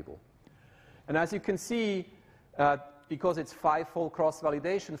right label. And as you can see, because it's 5-fold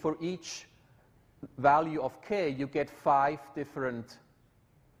cross-validation, for each value of k, you get 5 different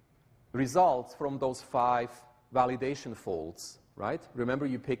results from those 5 validation folds, right? Remember,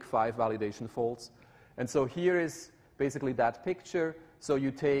 you pick 5 validation folds. And so here is basically that picture. So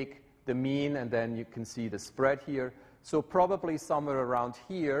you take the mean, and then you can see the spread here. So probably somewhere around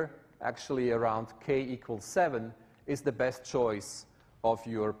here, actually around k equals 7, is the best choice of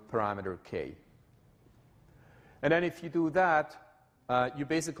your parameter k. And then if you do that, you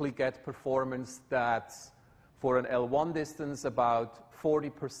basically get performance that's for an L1 distance about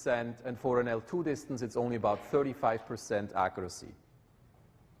 40%, and for an L2 distance, it's only about 35% accuracy.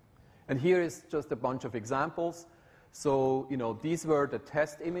 And here is just a bunch of examples. So, you know, these were the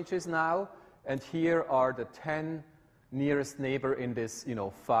test images now, and here are the 10 nearest neighbor in this, you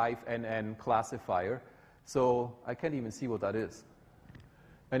know, 5NN classifier. So I can't even see what that is.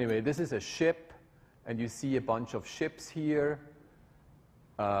 Anyway, this is a ship, and you see a bunch of ships here.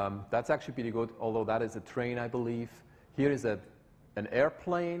 That's actually pretty good, although that is a train, I believe. Here is an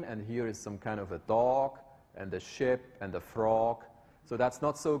airplane, and here is some kind of a dog, and a ship, and a frog. So that's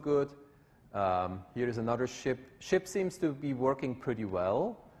not so good. Here is another ship. Ship seems to be working pretty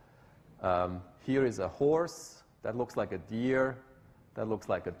well. Here is a horse. That looks like a deer. That looks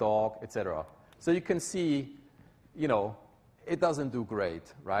like a dog, etc. So you can see, you know, it doesn't do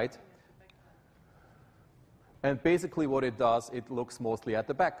great, right? And basically what it does, it looks mostly at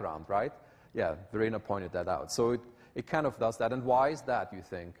the background, right? Yeah, Verena pointed that out. So it kind of does that. And why is that, you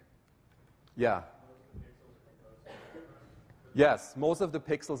think? Yeah. Yes, most of the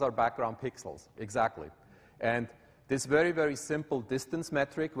pixels are background pixels, exactly. And this very, very simple distance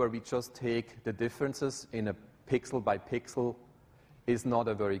metric where we just take the differences in a pixel by pixel is not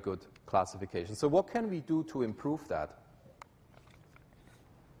a very good classification. So what can we do to improve that?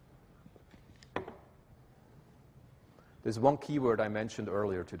 There's one keyword I mentioned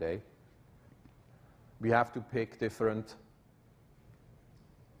earlier today. We have to pick different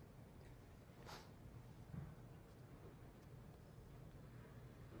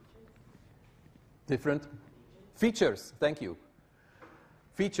features. Thank you.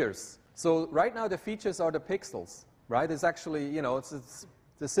 Features. So right now the features are the pixels, right? It's actually, you know, it's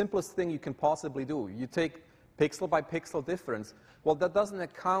the simplest thing you can possibly do. You take pixel by pixel difference. Well, that doesn't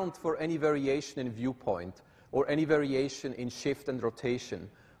account for any variation in viewpoint, or any variation in shift and rotation,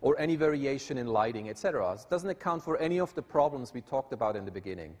 or any variation in lighting, etc. It doesn't account for any of the problems we talked about in the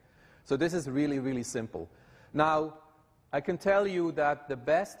beginning. So this is really, really simple. Now, I can tell you that the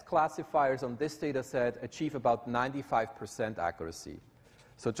best classifiers on this data set achieve about 95% accuracy.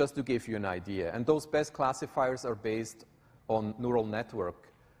 So just to give you an idea. And those best classifiers are based on neural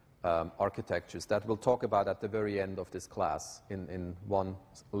network architectures that we'll talk about at the very end of this class in one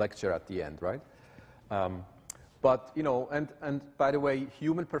lecture at the end, right? But, you know, and by the way,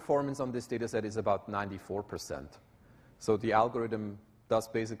 human performance on this data set is about 94%. So the algorithm does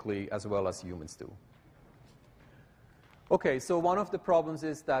basically as well as humans do. Okay, so one of the problems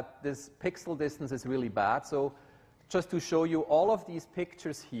is that this pixel distance is really bad. So just to show you, all of these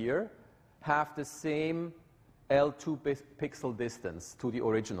pictures here have the same L2 pixel distance to the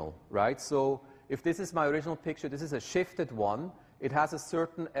original, right? So if this is my original picture, this is a shifted one. It has a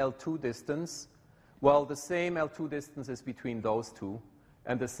certain L2 distance. Well, the same L2 distance is between those two.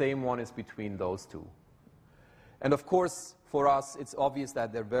 and the same one is between those two. And of course, for us, it's obvious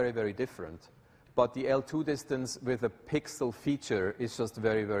that they're very, very different, but the L2 distance with a pixel feature is just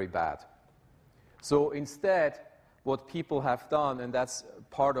very, very bad. So instead, what people have done, and that's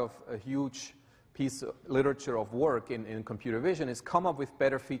part of a huge piece of literature of work in computer vision, is come up with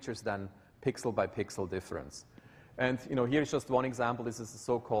better features than pixel by pixel difference. And here's just one example. This is the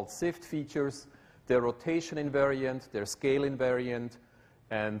so-called SIFT features. They're rotation invariant, they're scale invariant,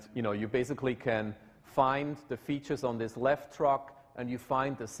 and you basically can find the features on this left truck, and you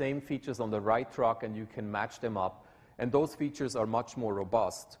find the same features on the right truck, and you can match them up. And those features are much more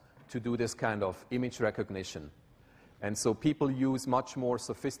robust to do this kind of image recognition. And so people use much more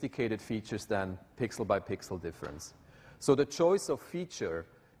sophisticated features than pixel by pixel difference. So the choice of feature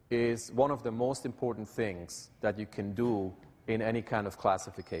is one of the most important things that you can do in any kind of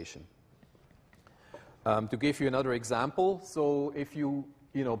classification. To give you another example, so if you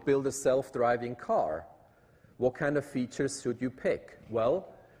build a self-driving car, what kind of features should you pick? Well,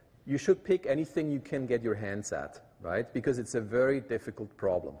 you should pick anything you can get your hands at, right? Because it's a very difficult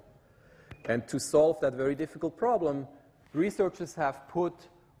problem. And to solve that very difficult problem, researchers have put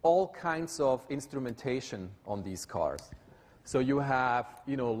all kinds of instrumentation on these cars. So you have,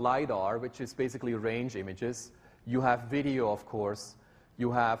 LiDAR, which is basically range images. You have video, of course.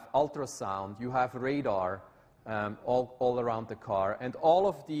 You have ultrasound. You have radar all around the car. And all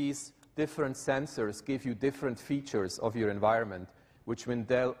of these different sensors give you different features of your environment, which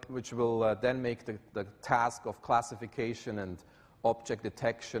will then make the task of classification and object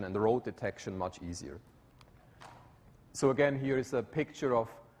detection and road detection much easier. So again, here is a picture of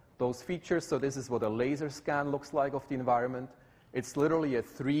those features. So this is what a laser scan looks like of the environment. It's literally a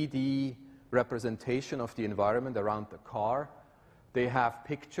 3D representation of the environment around the car. They have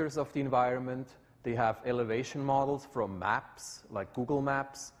pictures of the environment. They have elevation models from maps, like Google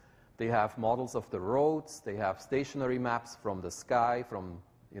Maps. They have models of the roads. They have stationary maps from the sky, from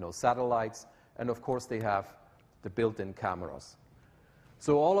satellites. And of course, they have the built-in cameras.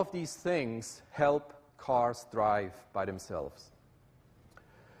 So all of these things help cars drive by themselves.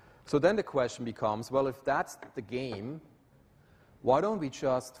 So then the question becomes, well, if that's the game, why don't we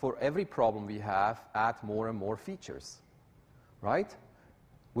just, for every problem we have, add more and more features, right?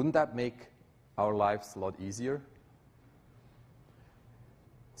 Wouldn't that make our lives a lot easier?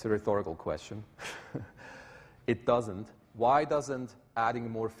 It's a rhetorical question. It doesn't. Why doesn't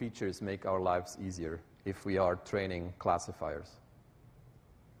adding more features make our lives easier if we are training classifiers?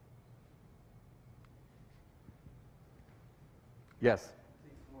 Yes? It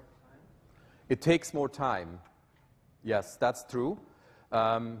takes more time. It takes more time. Yes, that's true.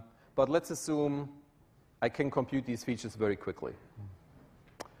 But let's assume I can compute these features very quickly.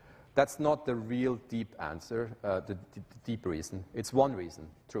 That's not the real deep answer, the deep reason. It's one reason,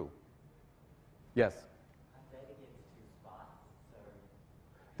 true. Yes? Data gets too sparse. So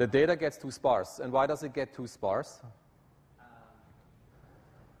the data gets too sparse. And why does it get too sparse?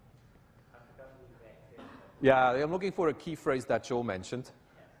 Yeah, I'm looking for a key phrase that Joe mentioned.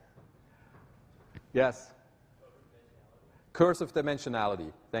 Yes? Curse of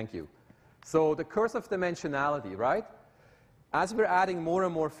dimensionality. Thank you. So the curse of dimensionality, right? As we're adding more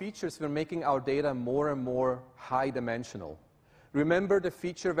and more features, we're making our data more and more high-dimensional. Remember the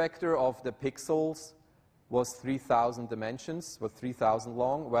feature vector of the pixels was 3,000 dimensions, was 3,000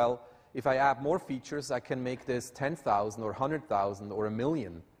 long? Well, if I add more features, I can make this 10,000 or 100,000 or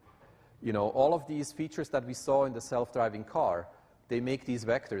 1,000,000. All of these features that we saw in the self-driving car, they make these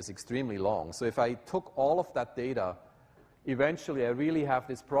vectors extremely long. So if I took all of that data, eventually I really have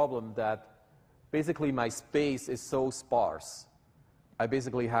this problem that basically my space is so sparse, I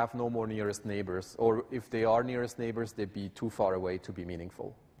basically have no more nearest neighbors, or if they are nearest neighbors, they'd be too far away to be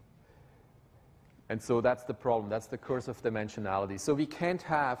meaningful. And so that's the problem. That's the curse of dimensionality. So we can't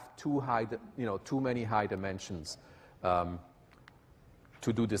have too many high dimensions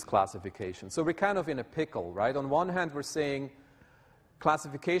to do this classification. So we're kind of in a pickle, right? On one hand, we're saying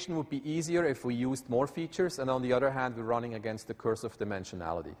classification would be easier if we used more features, and on the other hand, we're running against the curse of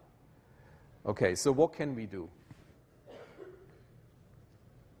dimensionality. Okay, so what can we do?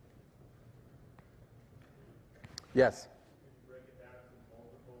 Yes?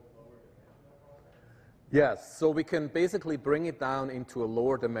 Yes, so we can basically bring it down into a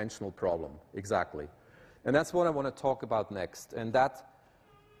lower dimensional problem, exactly. And that's what I want to talk about next. And that,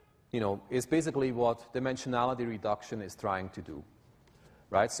 is basically what dimensionality reduction is trying to do,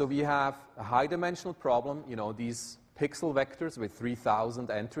 right? So we have a high-dimensional problem, these pixel vectors with 3,000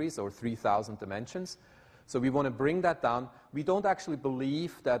 entries or 3,000 dimensions. So we want to bring that down. We don't actually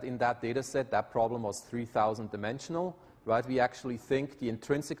believe that in that data set that problem was 3,000 dimensional, right? We actually think the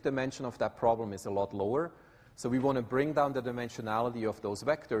intrinsic dimension of that problem is a lot lower. So we want to bring down the dimensionality of those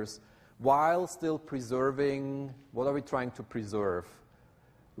vectors while still preserving, what are we trying to preserve?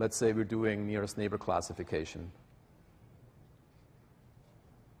 Let's say we're doing nearest neighbor classification.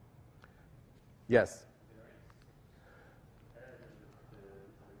 Yes?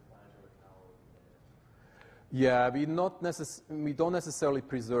 Yeah, we don't necessarily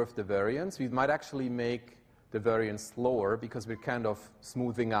preserve the variance. We might actually make the variance lower because we're kind of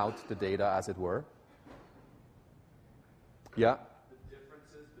smoothing out the data, as it were. Yeah? The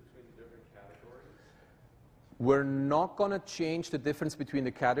differences between the different categories? We're not going to change the difference between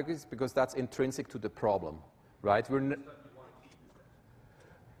the categories because that's intrinsic to the problem, right?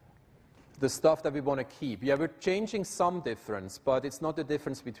 The stuff that we want to keep. Yeah, we're changing some difference, but it's not the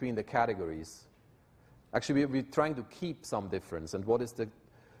difference between the categories. Actually, we're trying to keep some difference. And what is the...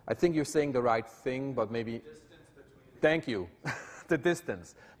 I think you're saying the right thing, but maybe... Distance between the... Thank you. The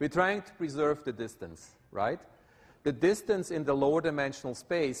distance. We're trying to preserve the distance, right? The distance in the lower dimensional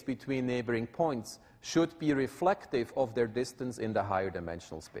space between neighboring points should be reflective of their distance in the higher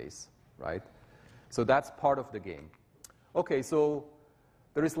dimensional space, right? So that's part of the game. Okay, so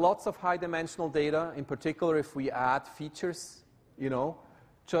there is lots of high dimensional data, in particular if we add features, you know.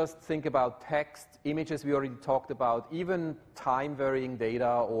 Just think about text, images we already talked about, even time-varying data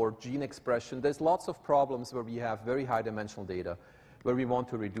or gene expression. There's lots of problems where we have very high-dimensional data where we want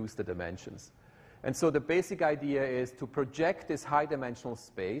to reduce the dimensions. And so the basic idea is to project this high-dimensional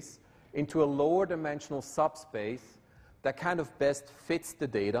space into a lower-dimensional subspace that kind of best fits the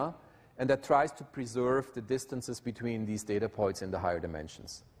data and that tries to preserve the distances between these data points in the higher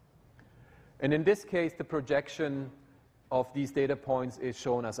dimensions. And in this case, the projection of these data points is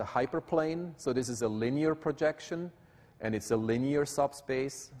shown as a hyperplane. So this is a linear projection, and it's a linear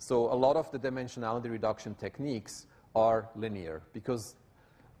subspace. So a lot of the dimensionality reduction techniques are linear, because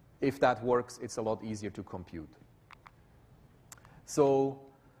if that works, it's a lot easier to compute. So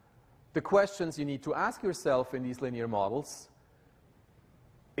the questions you need to ask yourself in these linear models: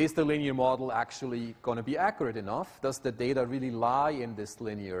 is the linear model actually going to be accurate enough? Does the data really lie in this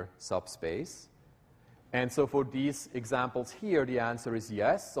linear subspace? And so for these examples here, the answer is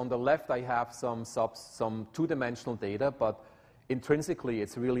yes. On the left, I have some two-dimensional data, but intrinsically,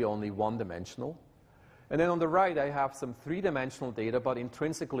 it's really only one-dimensional. And then on the right, I have some three-dimensional data, but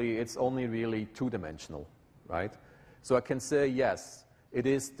intrinsically, it's only really two-dimensional, right? So I can say, yes, it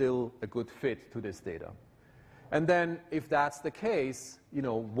is still a good fit to this data. And then if that's the case, you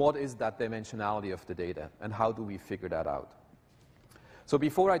know, what is that dimensionality of the data, and how do we figure that out? So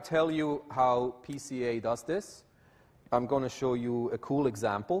before I tell you how PCA does this, I'm going to show you a cool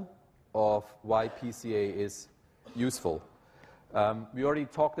example of why PCA is useful. We already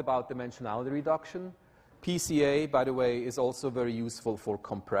talked about dimensionality reduction. PCA, by the way, is also very useful for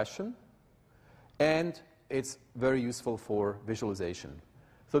compression, and it's very useful for visualization.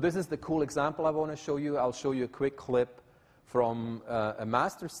 So this is the cool example I want to show you. I'll show you a quick clip from a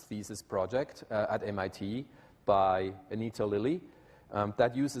master's thesis project at MIT by Anita Lilly.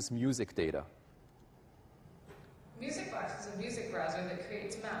 That uses music data. MusicBox is a music browser that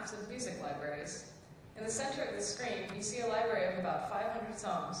creates maps of music libraries. In the center of the screen, you see a library of about 500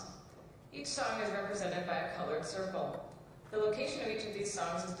 songs. Each song is represented by a colored circle. The location of each of these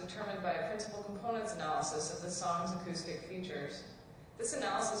songs is determined by a principal components analysis of the song's acoustic features. This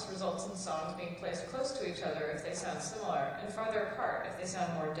analysis results in songs being placed close to each other if they sound similar, and farther apart if they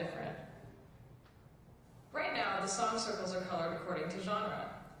sound more different. Right now, the song circles are colored according to genre.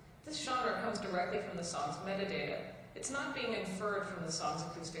 This genre comes directly from the song's metadata. It's not being inferred from the song's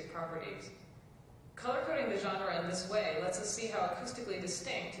acoustic properties. Color-coding the genre in this way lets us see how acoustically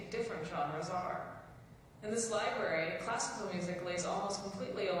distinct different genres are. In this library, classical music lays almost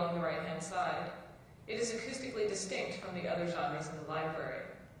completely along the right-hand side. It is acoustically distinct from the other genres in the library.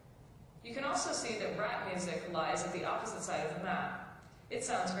 You can also see that rap music lies at the opposite side of the map. It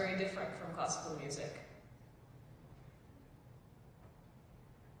sounds very different from classical music.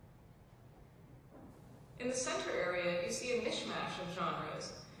 In the center area, you see a mishmash of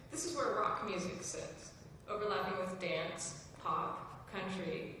genres. This is where rock music sits, overlapping with dance, pop,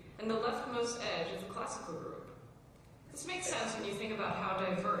 country, and the leftmost edge of the classical group. This makes sense when you think about how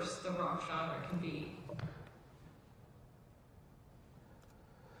diverse the rock genre can be.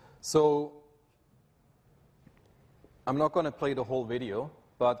 So I'm not going to play the whole video,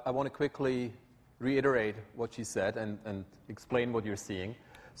 but I want to quickly reiterate what she said and explain what you're seeing.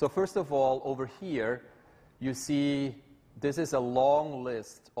 So first of all, over here, you see this is a long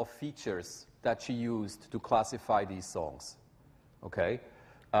list of features that she used to classify these songs. Okay?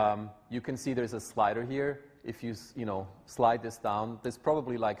 You can see there's a slider here. If you slide this down, there's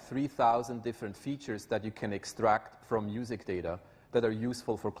probably like 3,000 different features that you can extract from music data that are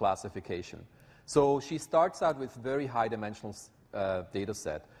useful for classification. So she starts out with very high dimensional data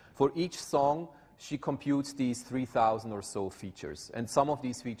set. For each song, she computes these 3,000 or so features, and some of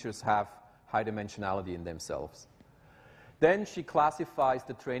these features have high dimensionality in themselves. Then she classifies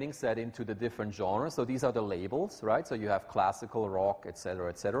the training set into the different genres. So these are the labels, right? So you have classical, rock, et cetera,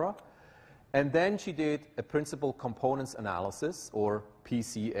 et cetera. And then she did a principal components analysis, or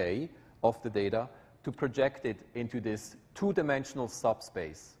PCA, of the data to project it into this two-dimensional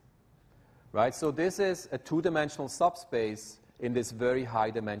subspace, right? So this is a two-dimensional subspace in this very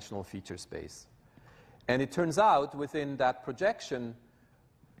high-dimensional feature space. And it turns out, within that projection,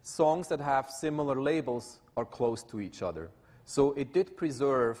 songs that have similar labels are close to each other. So it did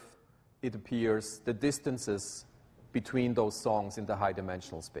preserve, it appears, the distances between those songs in the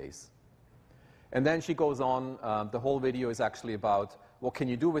high-dimensional space. And then she goes on, the whole video is actually about what can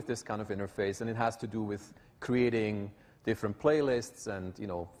you do with this kind of interface, and it has to do with creating different playlists and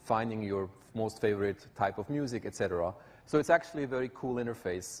finding your most favorite type of music, etc. So it's actually a very cool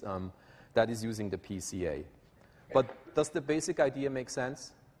interface that is using the PCA. But does the basic idea make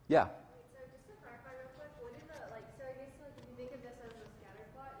sense? Yeah? So just to clarify real quick, what is the, so I guess if you think of this as a scatter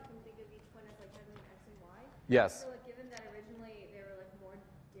plot, you can think of each one as having an X and Y? Yes. So given that originally there were more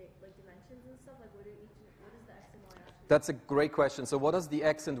dimensions and stuff, what does the X and Y actually mean? That's a great question. So what does the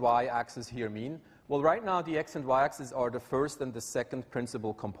X and Y axis here mean? Well, right now the X and Y axis are the first and the second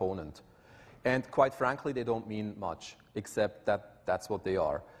principal component. And quite frankly, they don't mean much, except that that's what they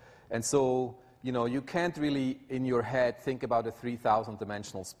are. And so, you can't really, in your head, think about a 3,000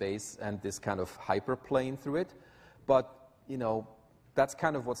 dimensional space and this kind of hyperplane through it. But, that's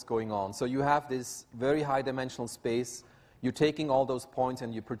kind of what's going on. So you have this very high dimensional space. You're taking all those points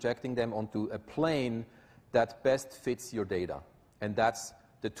and you're projecting them onto a plane that best fits your data. And that's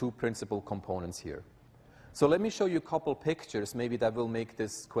the two principal components here. So let me show you a couple pictures. Maybe that will make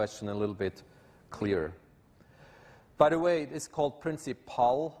this question a little bit clearer. By the way, it's called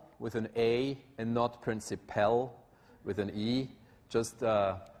principal with an A and not principal with an E. Just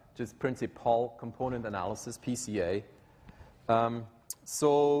principal component analysis, PCA.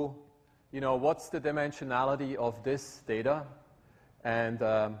 So, what's the dimensionality of this data? And,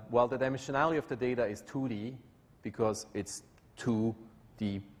 well, the dimensionality of the data is 2D because it's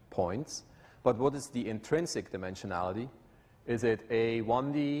 2D points. But what is the intrinsic dimensionality? Is it A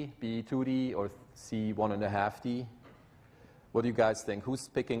 1D, B 2D, or C 1.5D? What do you guys think? Who's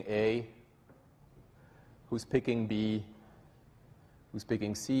picking A? Who's picking B? Who's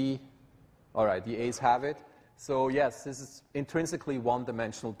picking C? All right, the A's have it. So yes, this is intrinsically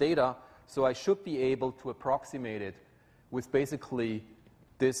one-dimensional data, so I should be able to approximate it with basically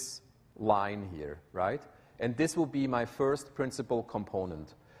this line here, right? And this will be my first principal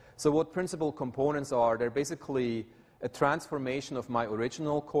component. So what principal components are, they're basically a transformation of my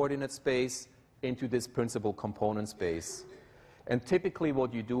original coordinate space into this principal component space. And typically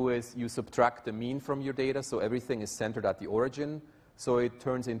what you do is you subtract the mean from your data, so everything is centered at the origin, so it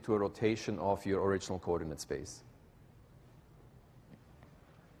turns into a rotation of your original coordinate space.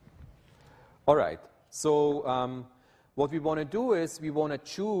 All right, so what we want to do is we want to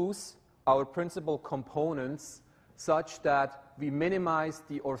choose our principal components such that we minimize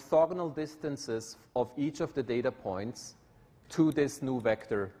the orthogonal distances of each of the data points to this new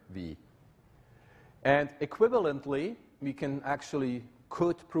vector v. And equivalently, we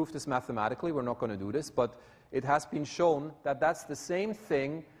could prove this mathematically. We're not going to do this, but it has been shown that that's the same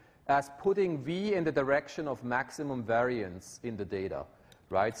thing as putting v in the direction of maximum variance in the data,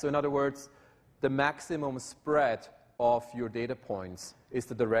 right? So in other words, the maximum spread of your data points is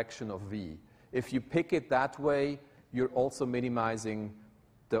the direction of v. If you pick it that way, you're also minimizing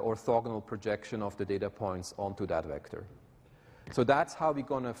the orthogonal projection of the data points onto that vector. So that's how we're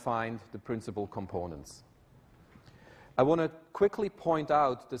going to find the principal components. I want to quickly point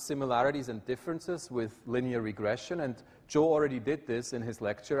out the similarities and differences with linear regression, and Joe already did this in his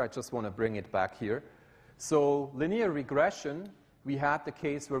lecture. I just want to bring it back here. So linear regression, we had the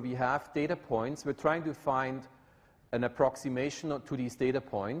case where we have data points. We're trying to find an approximation to these data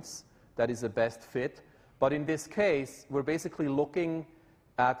points that is the best fit. But in this case, we're basically looking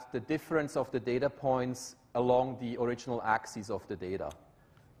at the difference of the data points along the original axis of the data,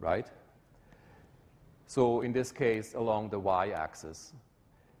 right? So in this case, along the y-axis.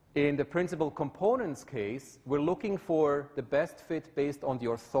 In the principal components case, we're looking for the best fit based on the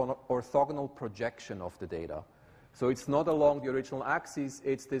orthogonal projection of the data. So it's not along the original axis,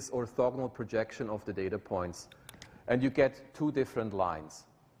 it's this orthogonal projection of the data points. And you get two different lines.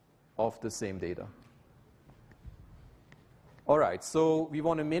 of the same data. All right, so we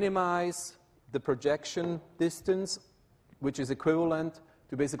want to minimize the projection distance, which is equivalent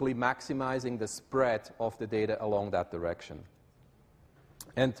to basically maximizing the spread of the data along that direction.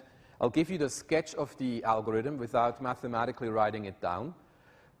 And I'll give you the sketch of the algorithm without mathematically writing it down.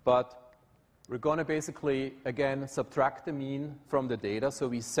 But we're going to basically, again, subtract the mean from the data. So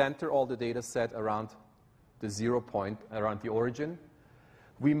we center all the data set around the 0 point, around the origin.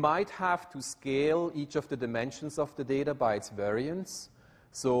 We might have to scale each of the dimensions of the data by its variance.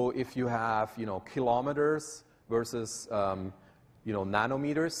 So if you have, kilometers versus,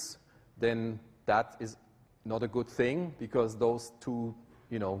 nanometers, then that is not a good thing because those two,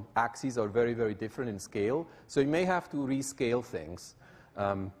 axes are very, very different in scale. So you may have to rescale things.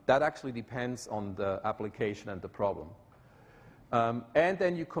 That actually depends on the application and the problem. And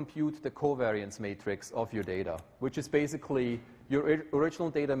then you compute the covariance matrix of your data, which is basically your original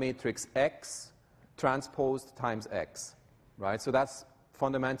data matrix X transposed times X, right? So that's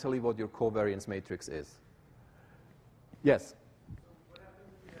fundamentally what your covariance matrix is. Yes? So what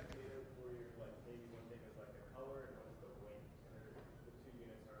happens if you have data where you're like, maybe one thing is like a color and one is the weight, and the 2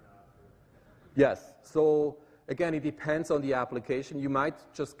 units are not true? Yes. So again, it depends on the application. You might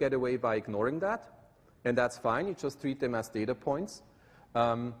just get away by ignoring that, and that's fine. You just treat them as data points.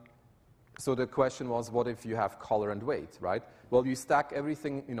 So the question was, what if you have color and weight, right? Well, you stack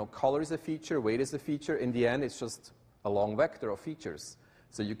everything, color is a feature, weight is a feature. In the end, it's just a long vector of features.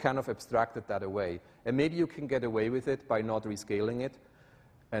 So you kind of abstracted that away. And maybe you can get away with it by not rescaling it,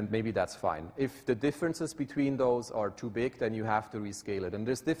 and maybe that's fine. If the differences between those are too big, then you have to rescale it. And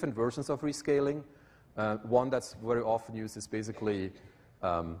there's different versions of rescaling. One that's very often used is basically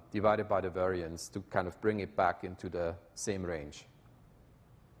divided by the variance to kind of bring it back into the same range.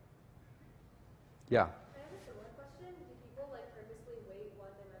 Yeah? I have a similar question. Do people purposely weight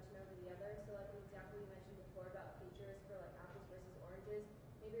one dimension over the other? So an example you mentioned before about features for apples versus oranges,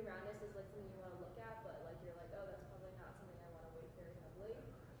 maybe roundness is something you want to look at, but you're oh, that's probably not something I want to weight very heavily.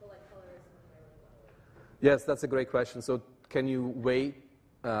 But color is something I really want to weight. Yes, that's a great question. So can you weight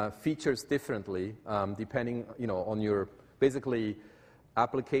features differently depending on your basically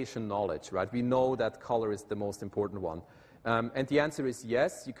application knowledge, right? We know that color is the most important one. And the answer is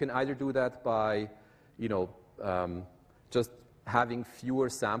yes. You can either do that by just having fewer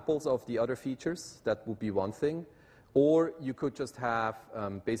samples of the other features. That would be one thing. Or you could just have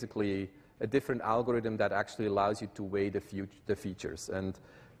basically a different algorithm that actually allows you to weigh the features. And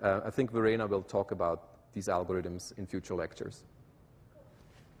I think Verena will talk about these algorithms in future lectures.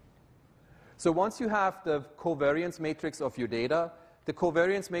 So once you have the covariance matrix of your data, the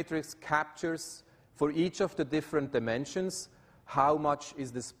covariance matrix captures for each of the different dimensions how much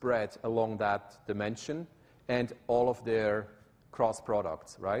is the spread along that dimension and all of their cross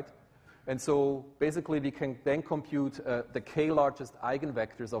products, right? And so basically we can then compute the k largest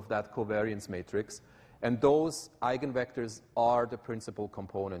eigenvectors of that covariance matrix, and those eigenvectors are the principal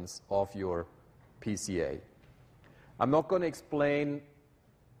components of your PCA. I'm not going to explain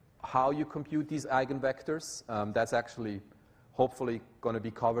how you compute these eigenvectors. That's actually hopefully going to be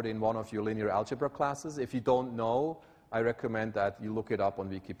covered in one of your linear algebra classes. If you don't know, I recommend that you look it up on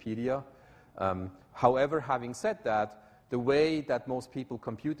Wikipedia. However, having said that, the way that most people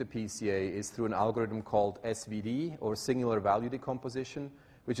compute the PCA is through an algorithm called SVD, or singular value decomposition,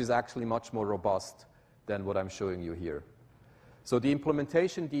 which is actually much more robust than what I'm showing you here. So the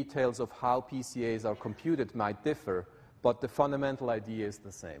implementation details of how PCAs are computed might differ, but the fundamental idea is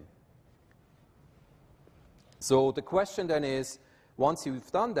the same. So the question then is, once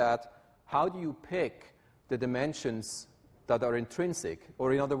you've done that, how do you pick the dimensions that are intrinsic?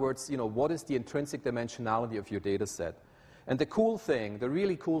 Or in other words, what is the intrinsic dimensionality of your data set? And the cool thing, the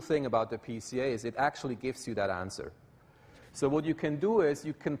really cool thing about the PCA is it actually gives you that answer. So what you can do is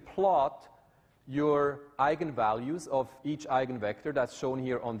you can plot your eigenvalues of each eigenvector that's shown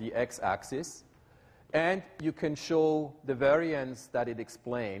here on the x-axis, and you can show the variance that it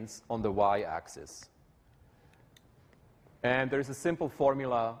explains on the y-axis. And there's a simple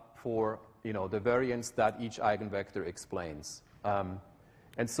formula for the variance that each eigenvector explains.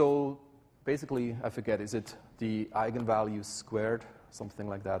 And so basically, I forget, is it the eigenvalue squared, something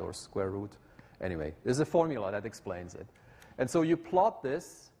like that, or square root? Anyway, there's a formula that explains it. And so you plot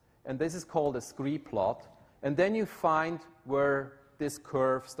this, and this is called a scree plot, and then you find where this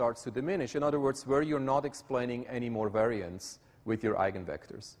curve starts to diminish. In other words, where you're not explaining any more variance with your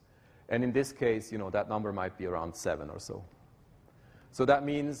eigenvectors. And in this case, that number might be around 7 or so. So that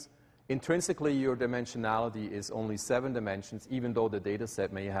means intrinsically your dimensionality is only 7 dimensions, even though the data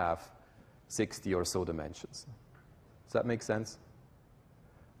set may have 60 or so dimensions. Does that make sense?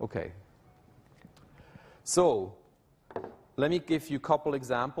 Okay. So let me give you a couple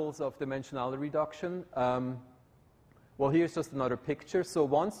examples of dimensionality reduction. Well, here's just another picture. So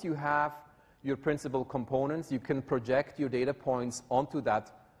once you have your principal components, you can project your data points onto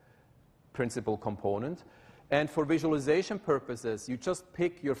that principal component. And for visualization purposes, you just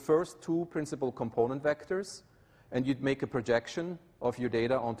pick your first two principal component vectors, and you'd make a projection of your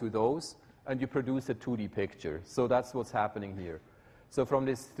data onto those, and you produce a 2D picture. So that's what's happening here. So from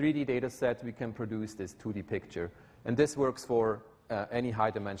this 3D data set, we can produce this 2D picture. And this works for any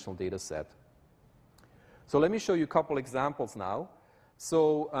high-dimensional data set. So let me show you a couple examples now.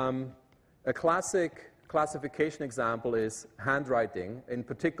 So a classic classification example is handwriting, in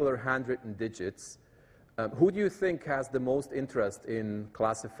particular handwritten digits. Who do you think has the most interest in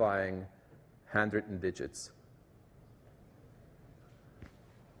classifying handwritten digits?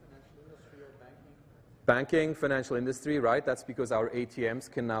 Banking, financial industry, right? That's because our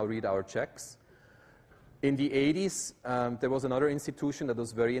ATMs can now read our checks. In the 80s, there was another institution that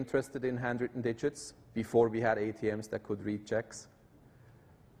was very interested in handwritten digits before we had ATMs that could read checks.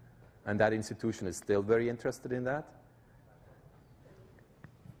 And that institution is still very interested in that.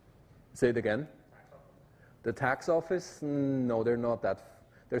 Say it again. The tax office? No, they're not that.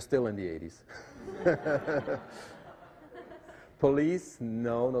 They're still in the 80s. Police?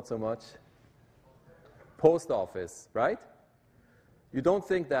 No, not so much. Post office, right? You don't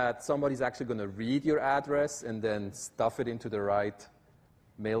think that somebody's actually going to read your address and then stuff it into the right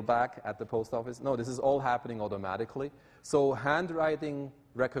mailbag at the post office? No, this is all happening automatically. So handwriting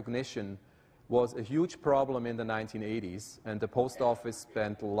recognition was a huge problem in the 1980s, and the post office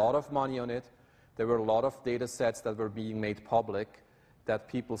spent a lot of money on it. There were a lot of data sets that were being made public that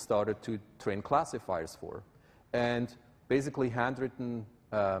people started to train classifiers for. And basically handwriting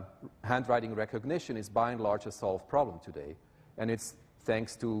recognition is by and large a solved problem today. And it's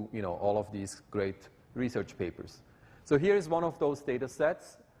thanks to all of these great research papers. So here is one of those data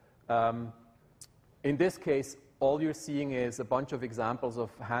sets. In this case, all you're seeing is a bunch of examples of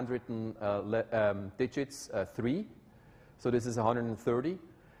handwritten digits 3. So this is 130.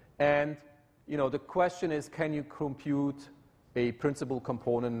 And the question is, can you compute a principal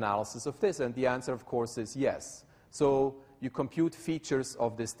component analysis of this? And the answer, of course, is yes. So you compute features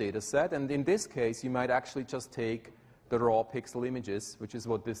of this data set. And in this case, you might actually just take the raw pixel images, which is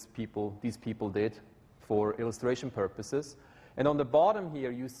what these people did for illustration purposes. And on the bottom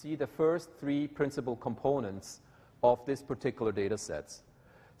here, you see the first 3 principal components of this particular data set.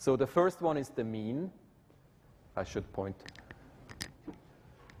 So the first one is the mean. I should point.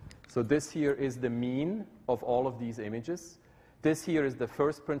 So this here is the mean of all of these images. This here is the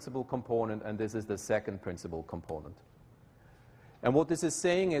first principal component, and this is the second principal component. And what this is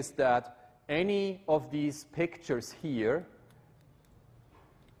saying is that any of these pictures here,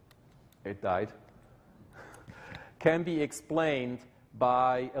 it died, can be explained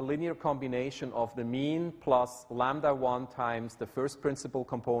by a linear combination of the mean plus lambda 1 times the first principal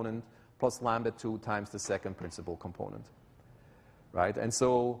component plus lambda 2 times the second principal component. Right? And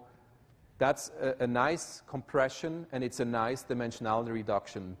so that's a nice compression, and it's a nice dimensionality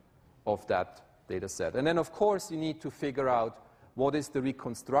reduction of that data set. And then, of course, you need to figure out what is the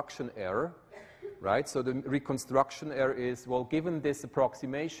reconstruction error, right? So the reconstruction error is, well, given this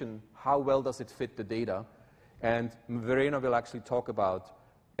approximation, how well does it fit the data? And Verena will actually talk about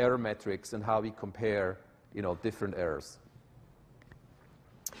error metrics and how we compare, different errors.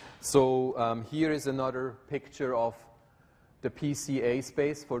 So here is another picture of the PCA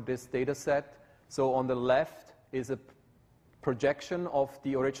space for this data set. So on the left is a projection of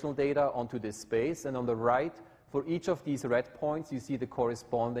the original data onto this space, and on the right, for each of these red points, you see the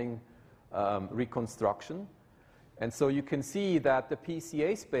corresponding reconstruction. And so you can see that the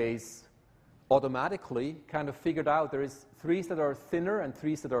PCA space automatically kind of figured out there is 3s that are thinner and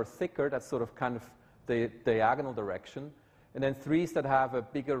 3s that are thicker. That's sort of kind of the diagonal direction. And then 3s that have a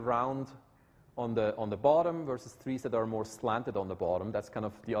bigger round on the bottom versus 3s that are more slanted on the bottom. That's kind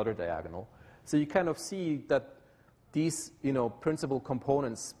of the other diagonal. So you kind of see that these principal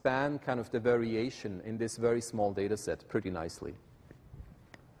components span kind of the variation in this very small data set pretty nicely.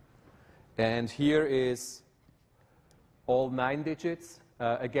 And here is all 9 digits.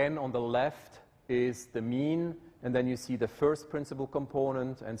 Again, on the left is the mean, and then you see the first principal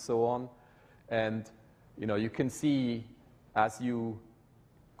component and so on. And you can see as you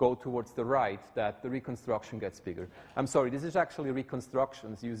go towards the right that the reconstruction gets bigger. I'm sorry, this is actually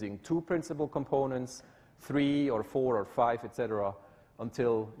reconstructions using 2 principal components, 3 or 4 or 5, etc.,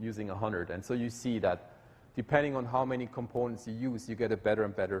 until using 100. And so you see that depending on how many components you use, you get a better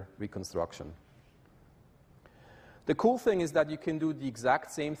and better reconstruction. The cool thing is that you can do the exact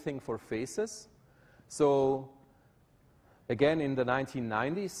same thing for faces. So again, in the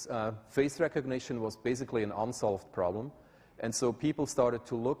 1990s, face recognition was basically an unsolved problem. And so people started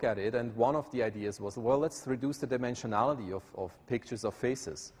to look at it, and one of the ideas was, well, let's reduce the dimensionality of pictures of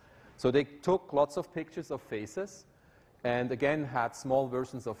faces. So they took lots of pictures of faces, and again had small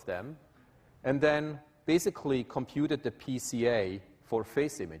versions of them, and then basically computed the PCA for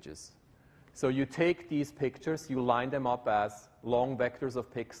face images. So you take these pictures, you line them up as long vectors of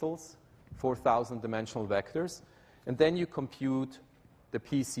pixels, 4,000 dimensional vectors, and then you compute the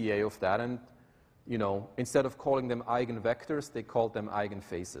PCA of that. And you know, instead of calling them eigenvectors, they called them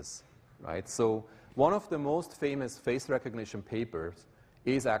eigenfaces, right? So one of the most famous face recognition papers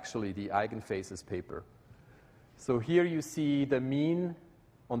is actually the eigenfaces paper. So here you see the mean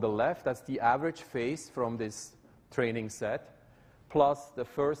on the left. That's the average face from this training set, plus the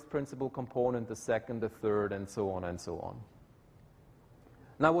first principal component, the second, the third, and so on and so on.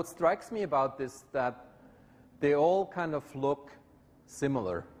 Now, what strikes me about this, that they all kind of look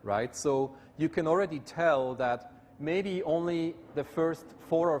similar, right? So you can already tell that maybe only the first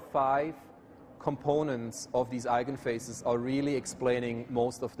 4 or 5 components of these eigenfaces are really explaining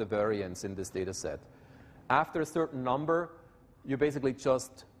most of the variance in this data set. After a certain number, you're basically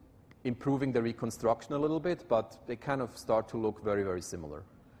just improving the reconstruction a little bit, but they kind of start to look very, very similar.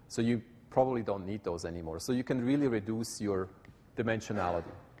 So you probably don't need those anymore. So you can really reduce your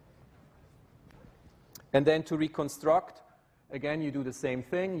dimensionality. And then to reconstruct, again, you do the same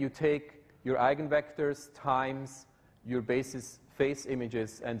thing. You take your eigenvectors times your basis face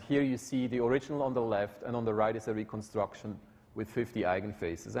images, and here you see the original on the left, and on the right is a reconstruction with 50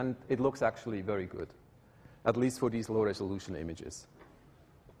 eigenfaces. And it looks actually very good, at least for these low-resolution images.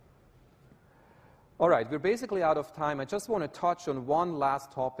 All right, we're basically out of time. I just want to touch on one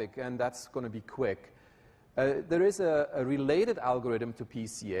last topic, and that's going to be quick. There is a related algorithm to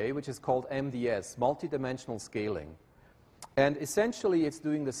PCA, which is called MDS, multidimensional scaling. And essentially, it's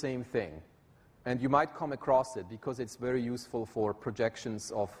doing the same thing. And you might come across it because it's very useful for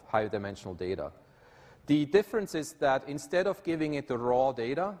projections of high-dimensional data. The difference is that instead of giving it the raw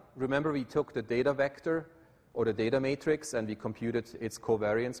data, remember we took the data vector or the data matrix and we computed its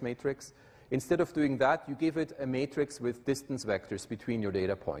covariance matrix. Instead of doing that, you give it a matrix with distance vectors between your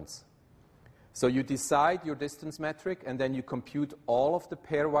data points. So you decide your distance metric, and then you compute all of the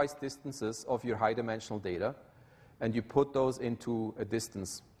pairwise distances of your high-dimensional data, and you put those into a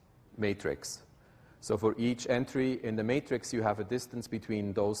distance matrix. So for each entry in the matrix, you have a distance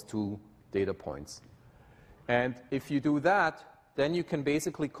between those two data points. And if you do that, then you can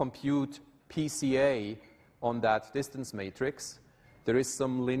basically compute PCA on that distance matrix. There is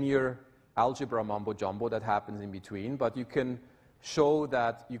some linear algebra mumbo-jumbo that happens in between, but you can show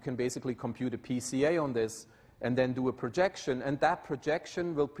that you can basically compute a PCA on this and then do a projection, and that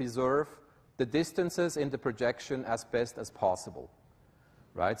projection will preserve the distances in the projection as best as possible,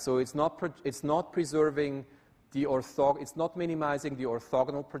 right? So it's not preserving the it's not minimizing the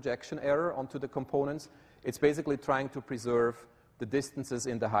orthogonal projection error onto the components. It's basically trying to preserve the distances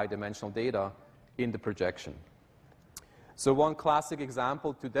in the high-dimensional data in the projection. So one classic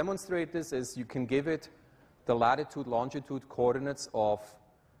example to demonstrate this is you can give it the latitude, longitude coordinates of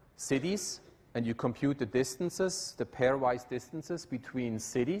cities, and you compute the distances, the pairwise distances between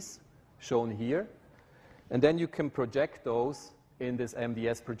cities, shown here. And then you can project those in this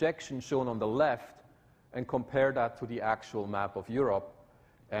MDS projection shown on the left and compare that to the actual map of Europe,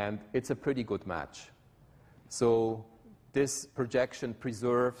 and it's a pretty good match. So this projection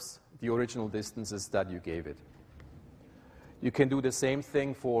preserves the original distances that you gave it. You can do the same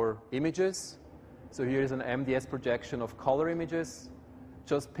thing for images. So here is an MDS projection of color images,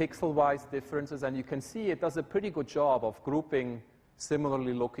 just pixel-wise differences, and you can see it does a pretty good job of grouping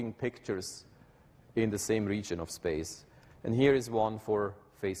similarly looking pictures in the same region of space. And here is one for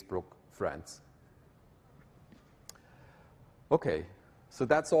Facebook friends. Okay, so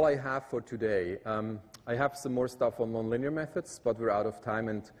that's all I have for today. I have some more stuff on nonlinear methods, but we're out of time,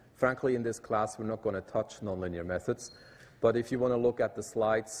 and frankly in this class we're not going to touch nonlinear methods. But if you want to look at the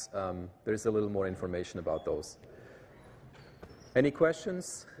slides, there's a little more information about those. Any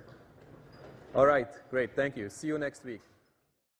questions? All right, great, thank you. See you next week.